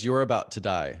because you're about to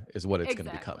die is what it's going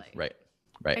to become. Right.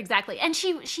 Exactly. And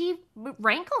she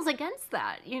rankles against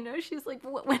that. She's like,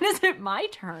 when is it my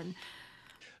turn?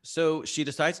 So she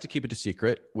decides to keep it a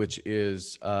secret, which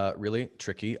is really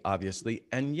tricky, obviously.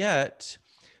 And yet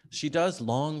she does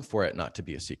long for it not to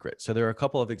be a secret. So there are a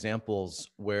couple of examples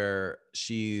where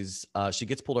she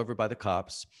gets pulled over by the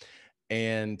cops,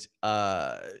 and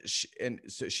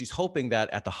so she's hoping that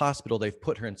at the hospital they've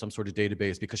put her in some sort of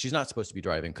database, because she's not supposed to be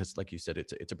driving, because like you said,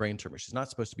 it's a brain tumor. She's not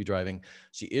supposed to be driving.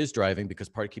 She is driving because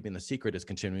part of keeping the secret is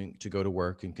continuing to go to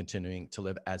work and continuing to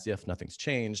live as if nothing's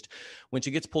changed. When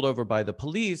she gets pulled over by the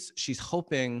police, she's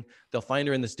hoping they'll find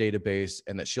her in this database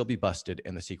and that she'll be busted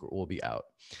and the secret will be out.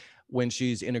 When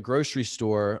she's in a grocery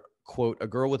store, quote, a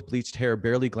girl with bleached hair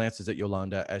barely glances at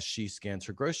Yolanda as she scans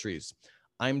her groceries.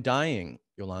 I'm dying,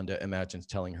 Yolanda imagines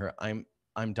telling her. I'm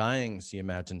dying, she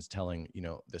imagines telling,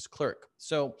 this clerk.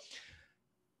 So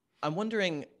I'm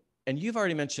wondering, and you've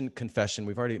already mentioned confession.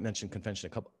 We've already mentioned confession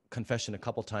a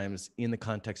couple times in the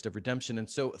context of redemption. And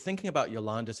so thinking about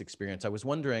Yolanda's experience, I was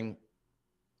wondering,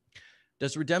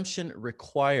 does redemption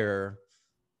require,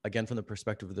 again, from the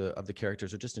perspective of the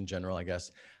characters, or just in general, I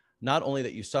guess, not only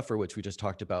that you suffer, which we just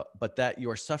talked about, but that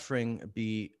your suffering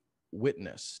be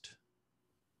witnessed?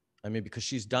 I mean, because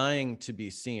she's dying to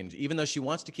be seen, even though she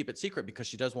wants to keep it secret, because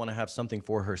she does want to have something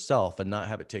for herself and not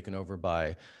have it taken over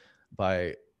by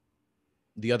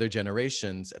the other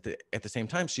generations. At the same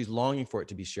time, she's longing for it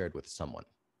to be shared with someone.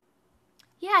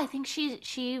 Yeah, I think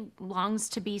she longs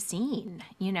to be seen,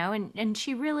 and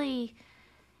she really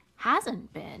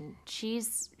hasn't been.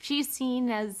 She's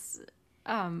seen as,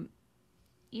 the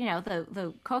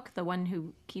cook, the one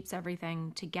who keeps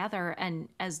everything together, and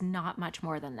as not much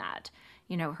more than that.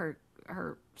 Her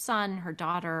son, her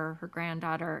daughter, her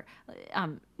granddaughter,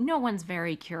 no one's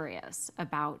very curious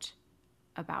about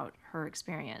her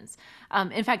experience.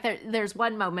 In fact, there's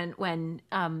one moment when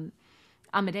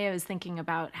Amadeo is thinking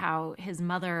about how his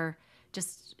mother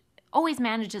just always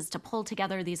manages to pull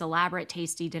together these elaborate,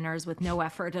 tasty dinners with no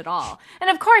effort at all. And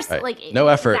of course, right. No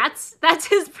effort. That's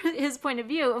his point of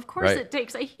view. Of course, right. It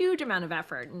takes a huge amount of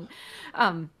effort,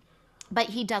 and but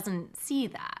he doesn't see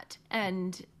that.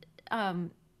 And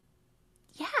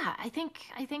yeah, I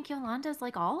think Yolanda's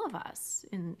like all of us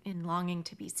in longing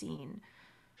to be seen.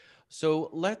 So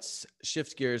let's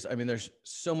shift gears. I mean, there's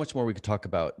so much more we could talk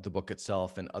about the book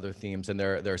itself and other themes. And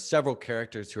there are several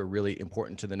characters who are really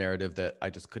important to the narrative that I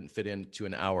just couldn't fit into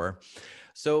an hour.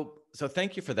 So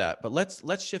thank you for that. But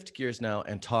let's shift gears now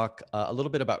and talk a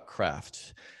little bit about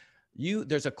craft.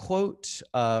 There's a quote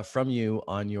from you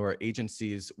on your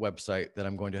agency's website that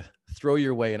I'm going to throw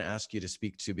your way and ask you to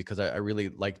speak to, because I really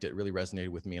liked it, really resonated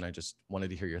with me, and I just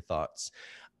wanted to hear your thoughts.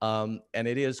 And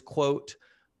it is, quote,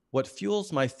 "What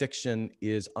fuels my fiction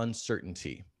is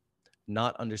uncertainty,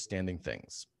 not understanding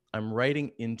things. I'm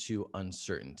writing into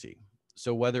uncertainty."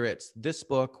 So whether it's this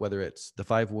book, whether it's The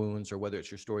Five Wounds, or whether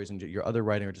it's your stories and your other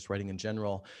writing, or just writing in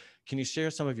general, can you share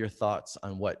some of your thoughts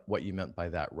on what you meant by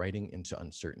that, writing into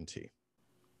uncertainty?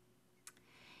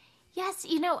 Yes,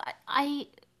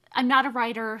 I'm not a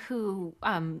writer who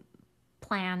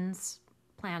plans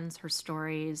her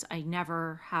stories. I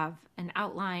never have an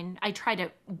outline. I tried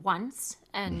it once,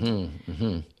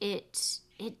 and it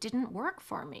didn't work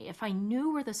for me. If I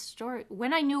knew where the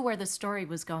story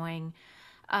was going,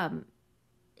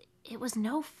 it was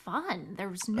no fun. There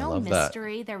was no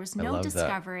mystery. That. There was no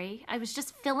discovery. That. I was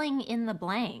just filling in the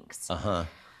blanks.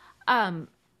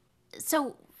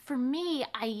 So for me,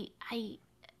 I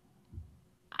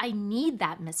need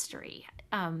that mystery.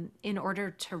 In order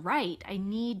to write, I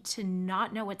need to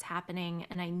not know what's happening,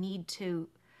 and I need to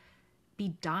be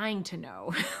dying to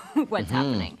know what's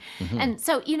happening. And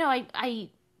so,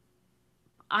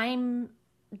 I'm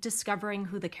discovering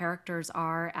who the characters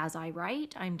are as I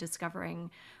write. I'm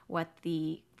discovering what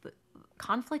the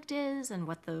conflict is and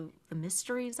what the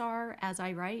mysteries are as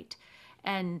I write.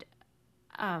 And,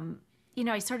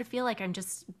 I sort of feel like I'm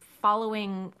just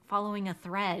following a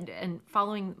thread and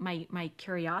following my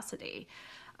curiosity.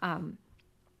 And,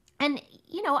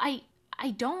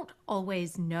 I don't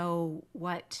always know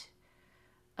what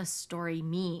a story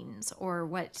means or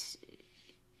what,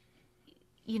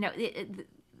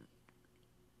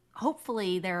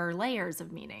 hopefully there are layers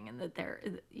of meaning and that there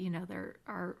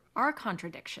are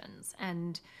contradictions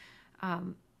and,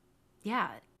 yeah.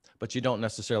 But you don't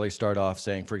necessarily start off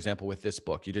saying, for example, with this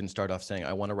book, you didn't start off saying,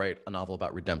 I want to write a novel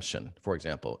about redemption, for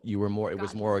example. You were more, it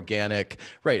was more organic,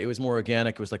 right? It was more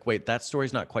organic. It was like, wait, that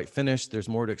story's not quite finished. There's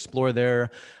more to explore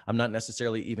there. I'm not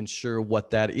necessarily even sure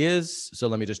what that is. So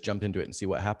let me just jump into it and see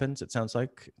what happens. It sounds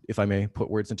like, if I may put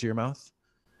words into your mouth.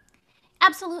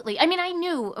 Absolutely. I mean, I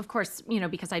knew, of course,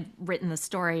 because I'd written the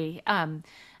story,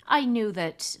 I knew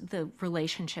that the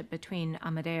relationship between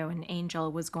Amadeo and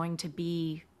Angel was going to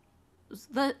be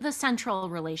the central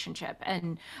relationship,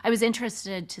 and I was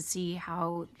interested to see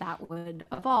how that would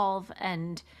evolve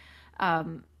and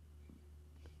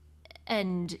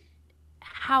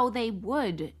how they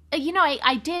would.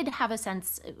 I did have a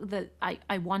sense that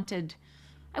I wanted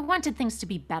things to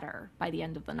be better by the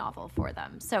end of the novel for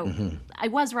them. So I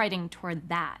was writing toward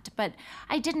that, but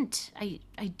I didn't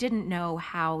know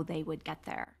how they would get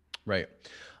there. Right.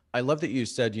 I love that you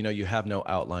said, you have no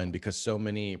outline, because so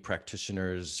many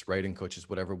practitioners, writing coaches,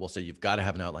 whatever, will say, you've got to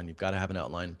have an outline. You've got to have an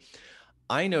outline.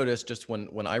 I noticed just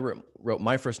when I wrote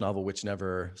my first novel, which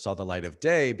never saw the light of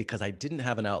day, because I didn't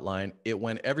have an outline, it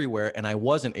went everywhere and I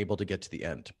wasn't able to get to the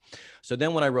end. So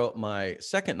then when I wrote my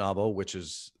second novel, which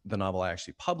is the novel I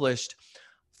actually published,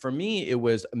 for me, it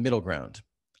was a middle ground.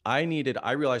 I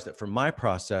realized that for my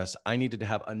process, I needed to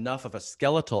have enough of a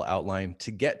skeletal outline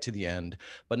to get to the end,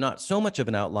 but not so much of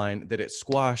an outline that it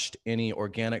squashed any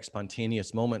organic,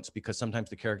 spontaneous moments, because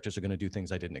sometimes the characters are going to do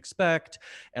things I didn't expect.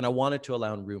 And I wanted to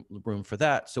allow room for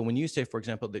that. So when you say, for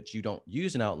example, that you don't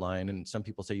use an outline, and some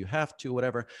people say you have to,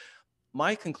 whatever,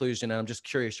 my conclusion, and I'm just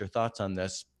curious your thoughts on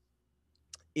this,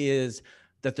 is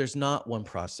that there's not one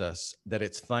process, that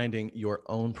it's finding your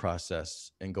own process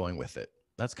and going with it.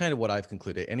 That's kind of what I've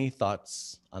concluded. Any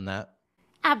thoughts on that?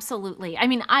 Absolutely. I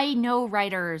mean, I know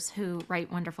writers who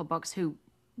write wonderful books who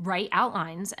write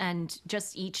outlines, and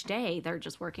just each day they're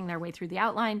just working their way through the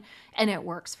outline and it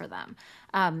works for them.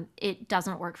 It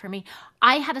doesn't work for me.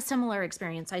 I had a similar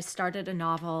experience. I started a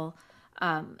novel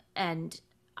and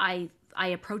I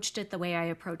approached it the way I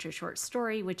approach a short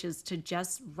story, which is to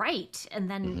just write and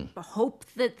then hope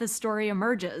that the story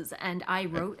emerges. And I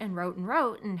wrote and wrote and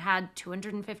wrote and had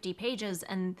 250 pages,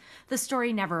 and the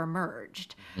story never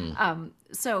emerged.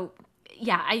 So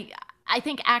yeah, I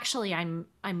think actually I'm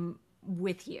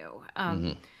with you.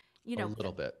 A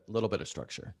little bit of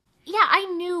structure. Yeah, I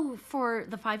knew for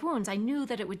The Five Wounds, I knew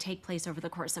that it would take place over the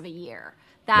course of a year.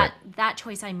 That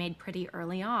choice I made pretty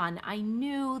early on. I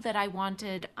knew that I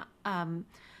wanted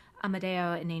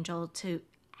Amadeo and Angel to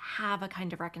have a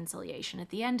kind of reconciliation at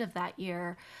the end of that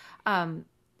year.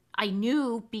 I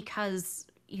knew because,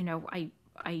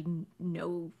 I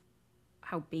know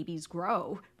how babies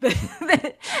grow,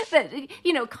 that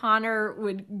Connor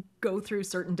would go through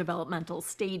certain developmental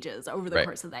stages over the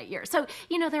course of that year. So,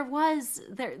 there was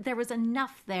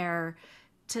enough there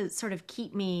to sort of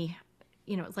keep me,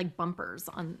 it's like bumpers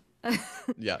on.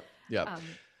 Yeah.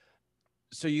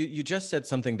 So you just said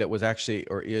something that was actually,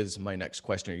 or is, my next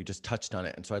question, or you just touched on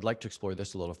it. And so I'd like to explore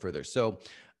this a little further. So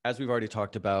as we've already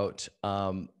talked about,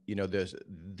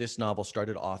 this novel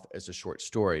started off as a short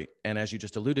story. And as you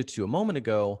just alluded to a moment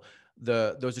ago,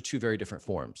 those are two very different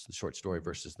forms, the short story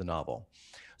versus the novel.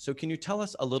 So can you tell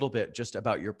us a little bit just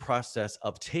about your process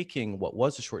of taking what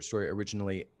was a short story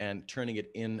originally and turning it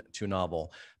into a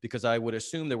novel? Because I would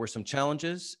assume there were some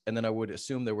challenges, and then I would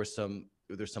assume there's some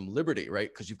liberty, right?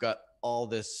 Because you've got all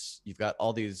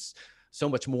these, so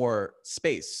much more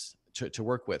space to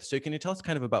work with. So can you tell us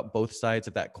kind of about both sides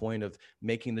of that coin of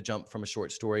making the jump from a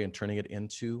short story and turning it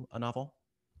into a novel?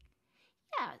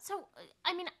 Yeah. So,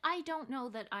 I mean, I don't know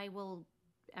that I will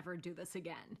ever do this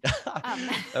again.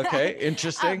 Okay.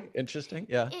 Interesting.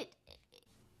 Yeah.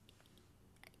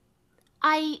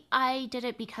 I did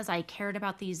it because I cared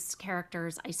about these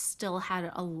characters. I still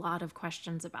had a lot of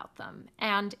questions about them.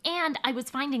 And I was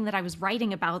finding that I was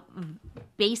writing about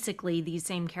basically these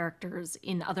same characters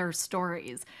in other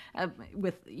stories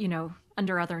with,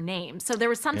 under other names. So there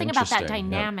was something about that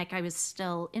dynamic I was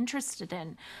still interested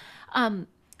in.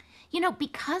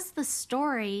 Because the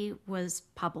story was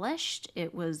published,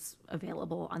 it was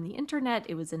available on the internet,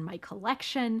 it was in my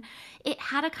collection, it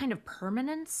had a kind of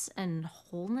permanence and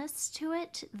wholeness to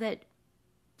it that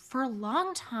for a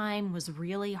long time was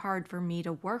really hard for me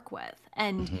to work with.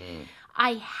 And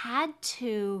I had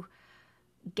to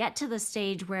get to the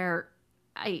stage where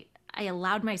I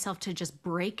allowed myself to just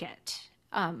break it.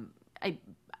 I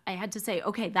had to say,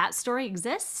 okay, that story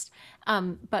exists,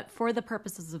 but for the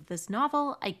purposes of this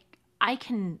novel, I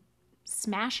can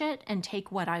smash it and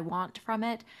take what I want from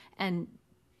it and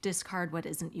discard what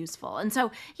isn't useful. And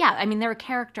so, yeah, I mean, there are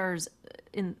characters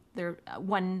in there.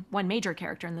 One major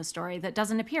character in the story that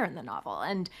doesn't appear in the novel,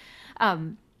 and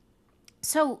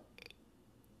so,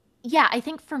 yeah, I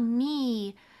think for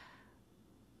me,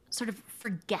 sort of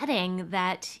forgetting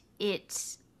that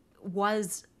it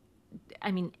was,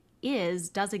 I mean,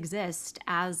 does exist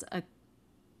as a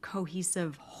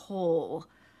cohesive whole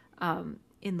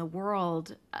in the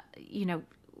world,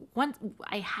 once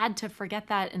I had to forget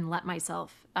that and let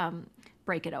myself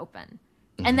break it open.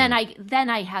 And then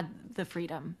I had the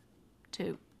freedom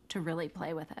to really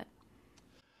play with it.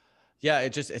 Yeah,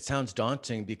 it sounds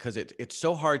daunting because it's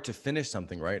so hard to finish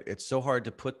something, right? It's so hard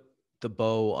to put the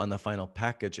bow on the final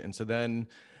package. And so then,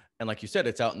 and like you said,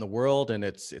 it's out in the world and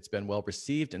it's been well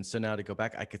received. And so now to go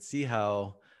back, I could see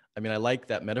how, I mean, I like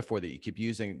that metaphor that you keep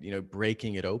using,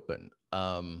 breaking it open.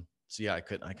 So yeah,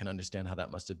 I can understand how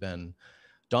that must have been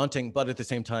daunting, but at the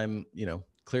same time,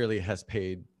 clearly has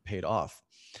paid off.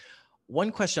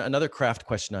 Another craft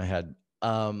question I had.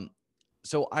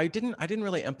 So I didn't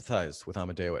really empathize with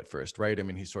Amadeo at first, right? I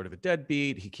mean, he's sort of a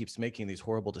deadbeat. He keeps making these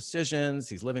horrible decisions.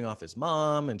 He's living off his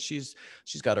mom, and she's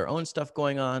got her own stuff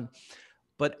going on.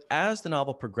 But as the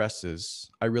novel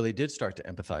progresses, I really did start to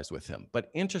empathize with him.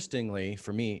 But interestingly,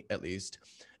 for me at least,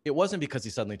 it wasn't because he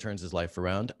suddenly turns his life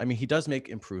around. I mean, he does make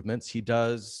improvements. He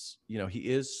does, he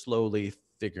is slowly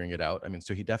figuring it out. I mean,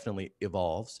 so he definitely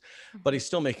evolves, but he's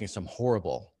still making some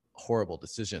horrible, horrible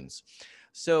decisions.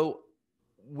 So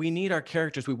we need our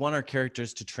characters. We want our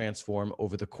characters to transform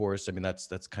over the course. I mean, that's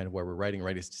kind of where we're writing,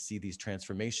 right? Is to see these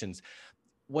transformations.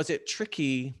 Was it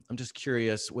tricky? I'm just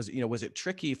curious. Was it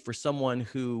tricky for someone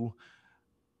who,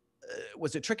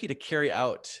 was it tricky to carry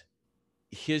out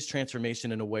his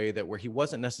transformation in a way that where he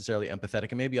wasn't necessarily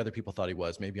empathetic, and maybe other people thought he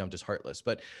was, maybe I'm just heartless,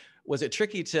 but was it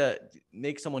tricky to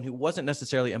make someone who wasn't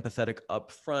necessarily empathetic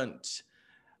up front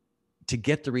to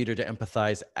get the reader to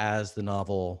empathize as the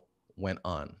novel went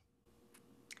on?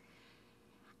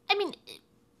 I mean,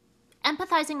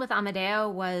 empathizing with Amadeo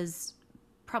was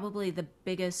probably the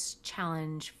biggest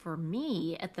challenge for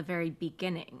me at the very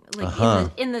beginning, like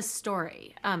in the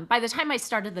story. By the time I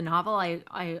started the novel,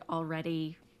 I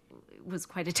already was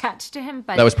quite attached to him.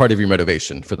 But that was part of your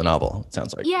motivation for the novel, it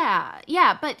sounds like.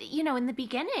 Yeah. But in the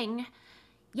beginning,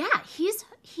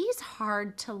 he's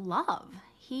hard to love.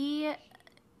 He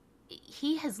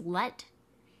has let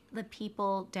the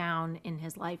people down in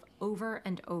his life over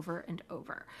and over and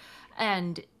over,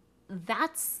 and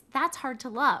that's hard to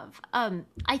love.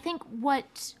 I think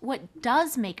what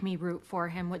does make me root for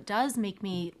him, what does make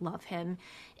me love him,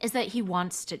 is that he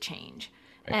wants to change,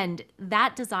 right. And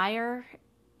that desire,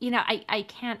 I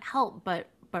can't help but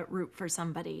root for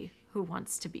somebody who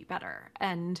wants to be better.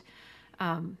 And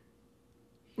and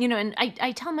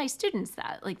I tell my students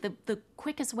that, like, the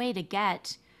quickest way to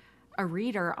get a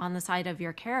reader on the side of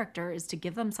your character is to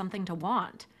give them something to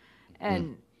want.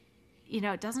 And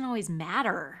it doesn't always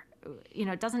matter.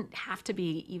 It doesn't have to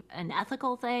be an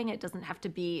ethical thing. It doesn't have to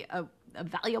be a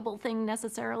valuable thing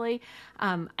necessarily.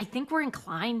 I think we're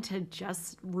inclined to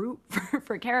just root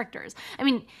for characters. I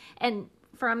mean, and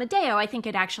for Amadeo, I think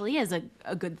it actually is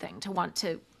a good thing to want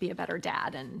to be a better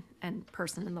dad and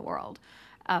person in the world.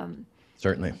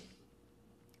 Certainly.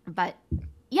 But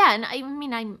yeah, and I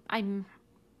mean,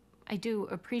 I do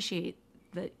appreciate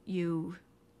that you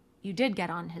did get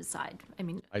on his side. I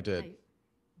mean, I did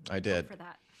for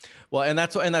that. Well, and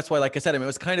that's why, like I said, I mean, it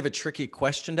was kind of a tricky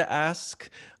question to ask,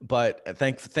 but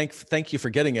thank you for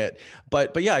getting it.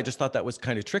 But yeah, I just thought that was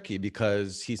kind of tricky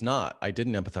because I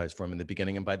didn't empathize for him in the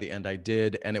beginning, and by the end I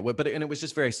did. And it was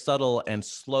just very subtle and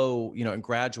slow, and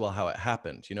gradual how it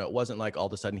happened. It wasn't like all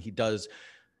of a sudden he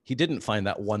didn't find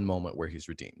that one moment where he's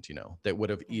redeemed, that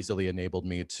would have easily enabled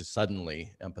me to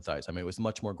suddenly empathize. I mean, it was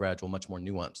much more gradual, much more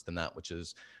nuanced than that, which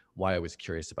is why I was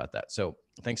curious about that. So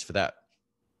thanks for that.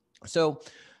 So,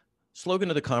 slogan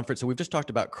of the conference. So we've just talked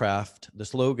about craft, the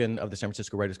slogan of the San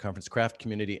Francisco Writers Conference, craft,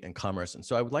 community, and commerce. And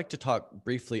so I would like to talk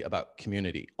briefly about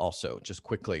community also, just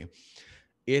quickly.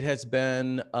 It has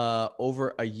been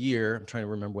over a year. I'm trying to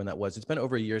remember when that was. It's been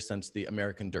over a year since the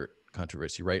American Dirt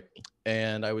controversy, right?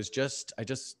 And I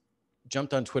just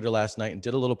jumped on Twitter last night and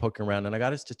did a little poking around, and I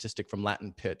got a statistic from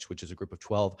Latin Pitch, which is a group of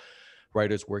 12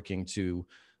 writers working to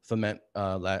foment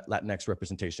Latinx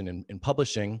representation in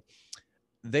publishing.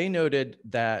 They noted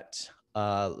that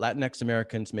Latinx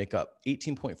Americans make up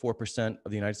 18.4%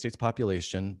 of the United States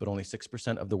population, but only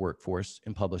 6% of the workforce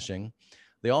in publishing.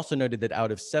 They also noted that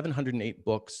out of 708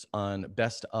 books on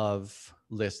best of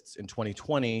lists in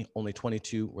 2020, only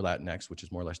 22 were Latinx, which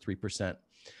is more or less 3%.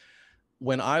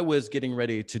 When I was getting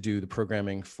ready to do the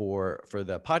programming for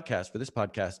the podcast, for this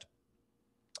podcast,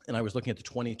 and I was looking at the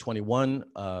 2021,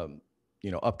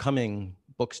 upcoming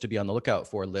books to be on the lookout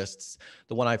for lists,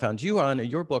 the one I found you on,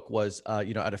 your book was, out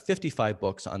of 55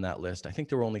 books on that list, I think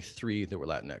there were only 3 that were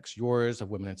Latinx. Yours,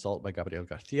 Of Women in Salt by Gabriel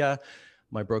Garcia,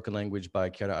 My Broken Language by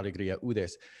Chiara Alegria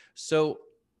Udes. So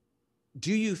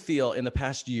do you feel in the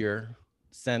past year,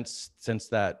 since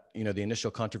that, the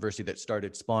initial controversy that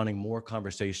started spawning more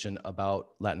conversation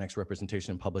about Latinx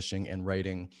representation in publishing and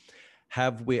writing,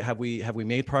 have we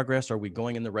made progress? Are we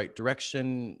going in the right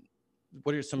direction?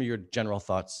 What are some of your general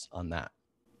thoughts on that?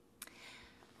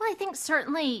 Well, I think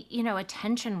certainly,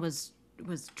 attention was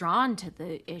drawn to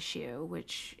the issue,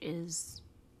 which is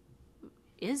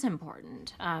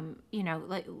important.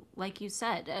 Like you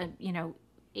said,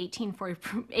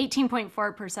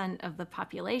 18.4% of the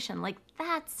population, like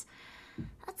that's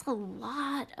a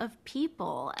lot of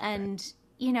people. And,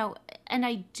 and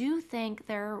I do think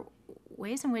there are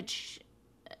ways in which,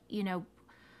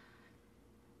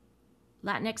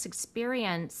 Latinx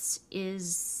experience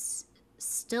is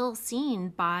still seen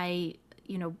by,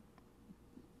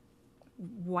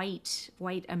 white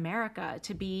America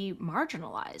to be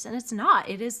marginalized. And it's not.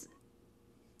 It is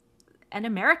an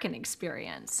American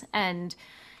experience. And,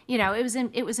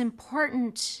 it was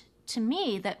important to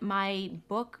me that my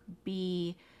book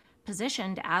be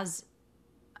positioned as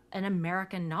an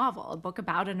American novel, a book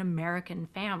about an American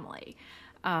family.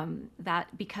 That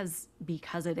because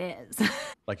it is.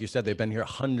 Like you said, they've been here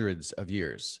hundreds of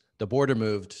years. The border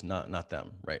moved, not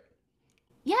them, right?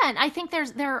 Yeah, and I think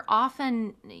there are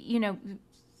often,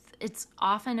 it's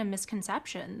often a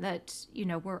misconception that,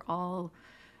 we're all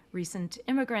recent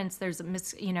immigrants. There's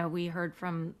a we heard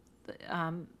from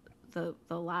the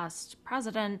last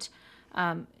president,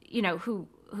 who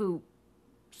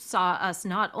saw us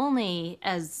not only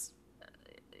as,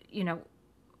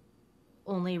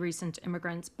 only recent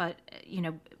immigrants, but,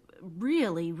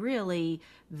 really, really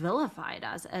vilified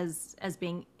us as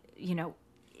being,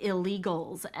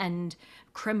 illegals and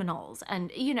criminals.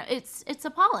 And, it's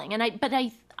appalling. And I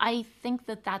think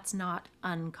that that's not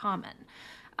uncommon.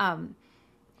 And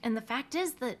the fact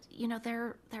is that,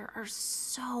 there are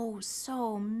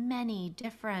so many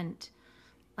different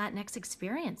Latinx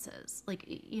experiences. Like,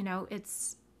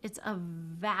 it's a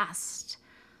vast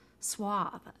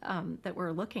swath that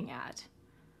we're looking at.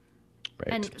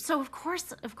 Right. And so of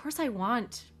course I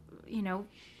want,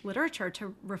 literature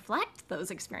to reflect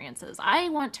those experiences. I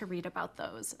want to read about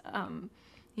those.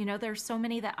 There's so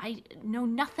many that I know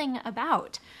nothing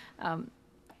about.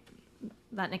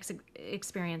 Latinx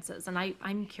experiences, and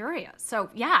I'm curious. So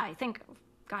yeah, I think,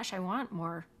 gosh, I want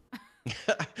more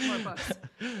books.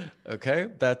 Okay,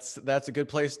 that's a good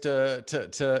place to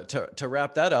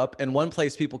wrap that up. And one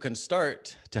place people can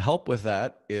start to help with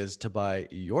that is to buy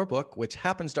your book, which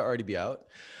happens to already be out.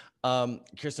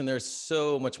 Kirstin, there's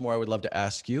so much more I would love to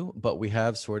ask you, but we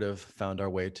have sort of found our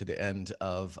way to the end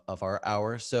of our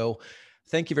hour. So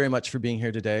thank you very much for being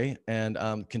here today, and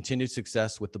continued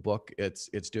success with the book.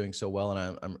 It's doing so well,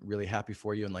 and I'm really happy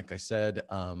for you. And like I said,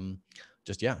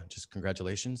 just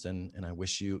congratulations, and I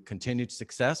wish you continued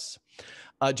success.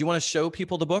 Do you want to show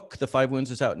people the book? The 5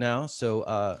 Wounds is out now.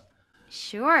 So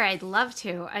sure, I'd love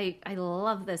to. I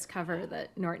love this cover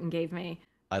that Norton gave me.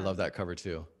 I love that cover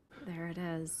too. There it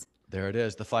is. There it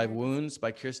is. The 5 Wounds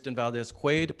by Kirstin Valdez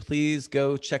Quade. Please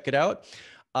go check it out.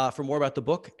 For more about the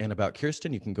book and about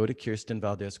Kirstin, you can go to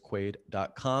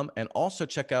kirstinvaldezquade.com, and also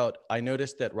check out, I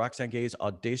noticed that Roxane Gay's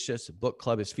Audacious Book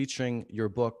Club is featuring your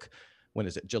book. When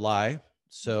is it? July.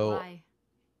 So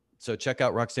check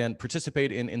out Roxane,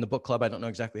 participate in the book club. I don't know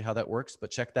exactly how that works,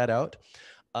 but check that out.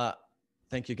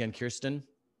 Thank you again, Kirstin.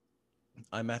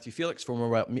 I'm Matthew Felix.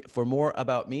 For more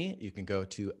about me, you can go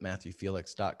to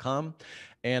matthewfelix.com.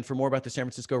 And for more about the San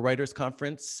Francisco Writers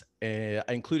Conference,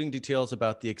 including details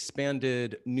about the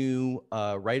expanded new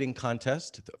writing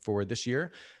contest for this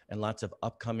year and lots of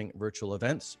upcoming virtual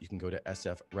events, you can go to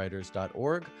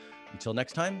sfwriters.org. Until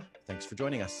next time, thanks for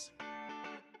joining us.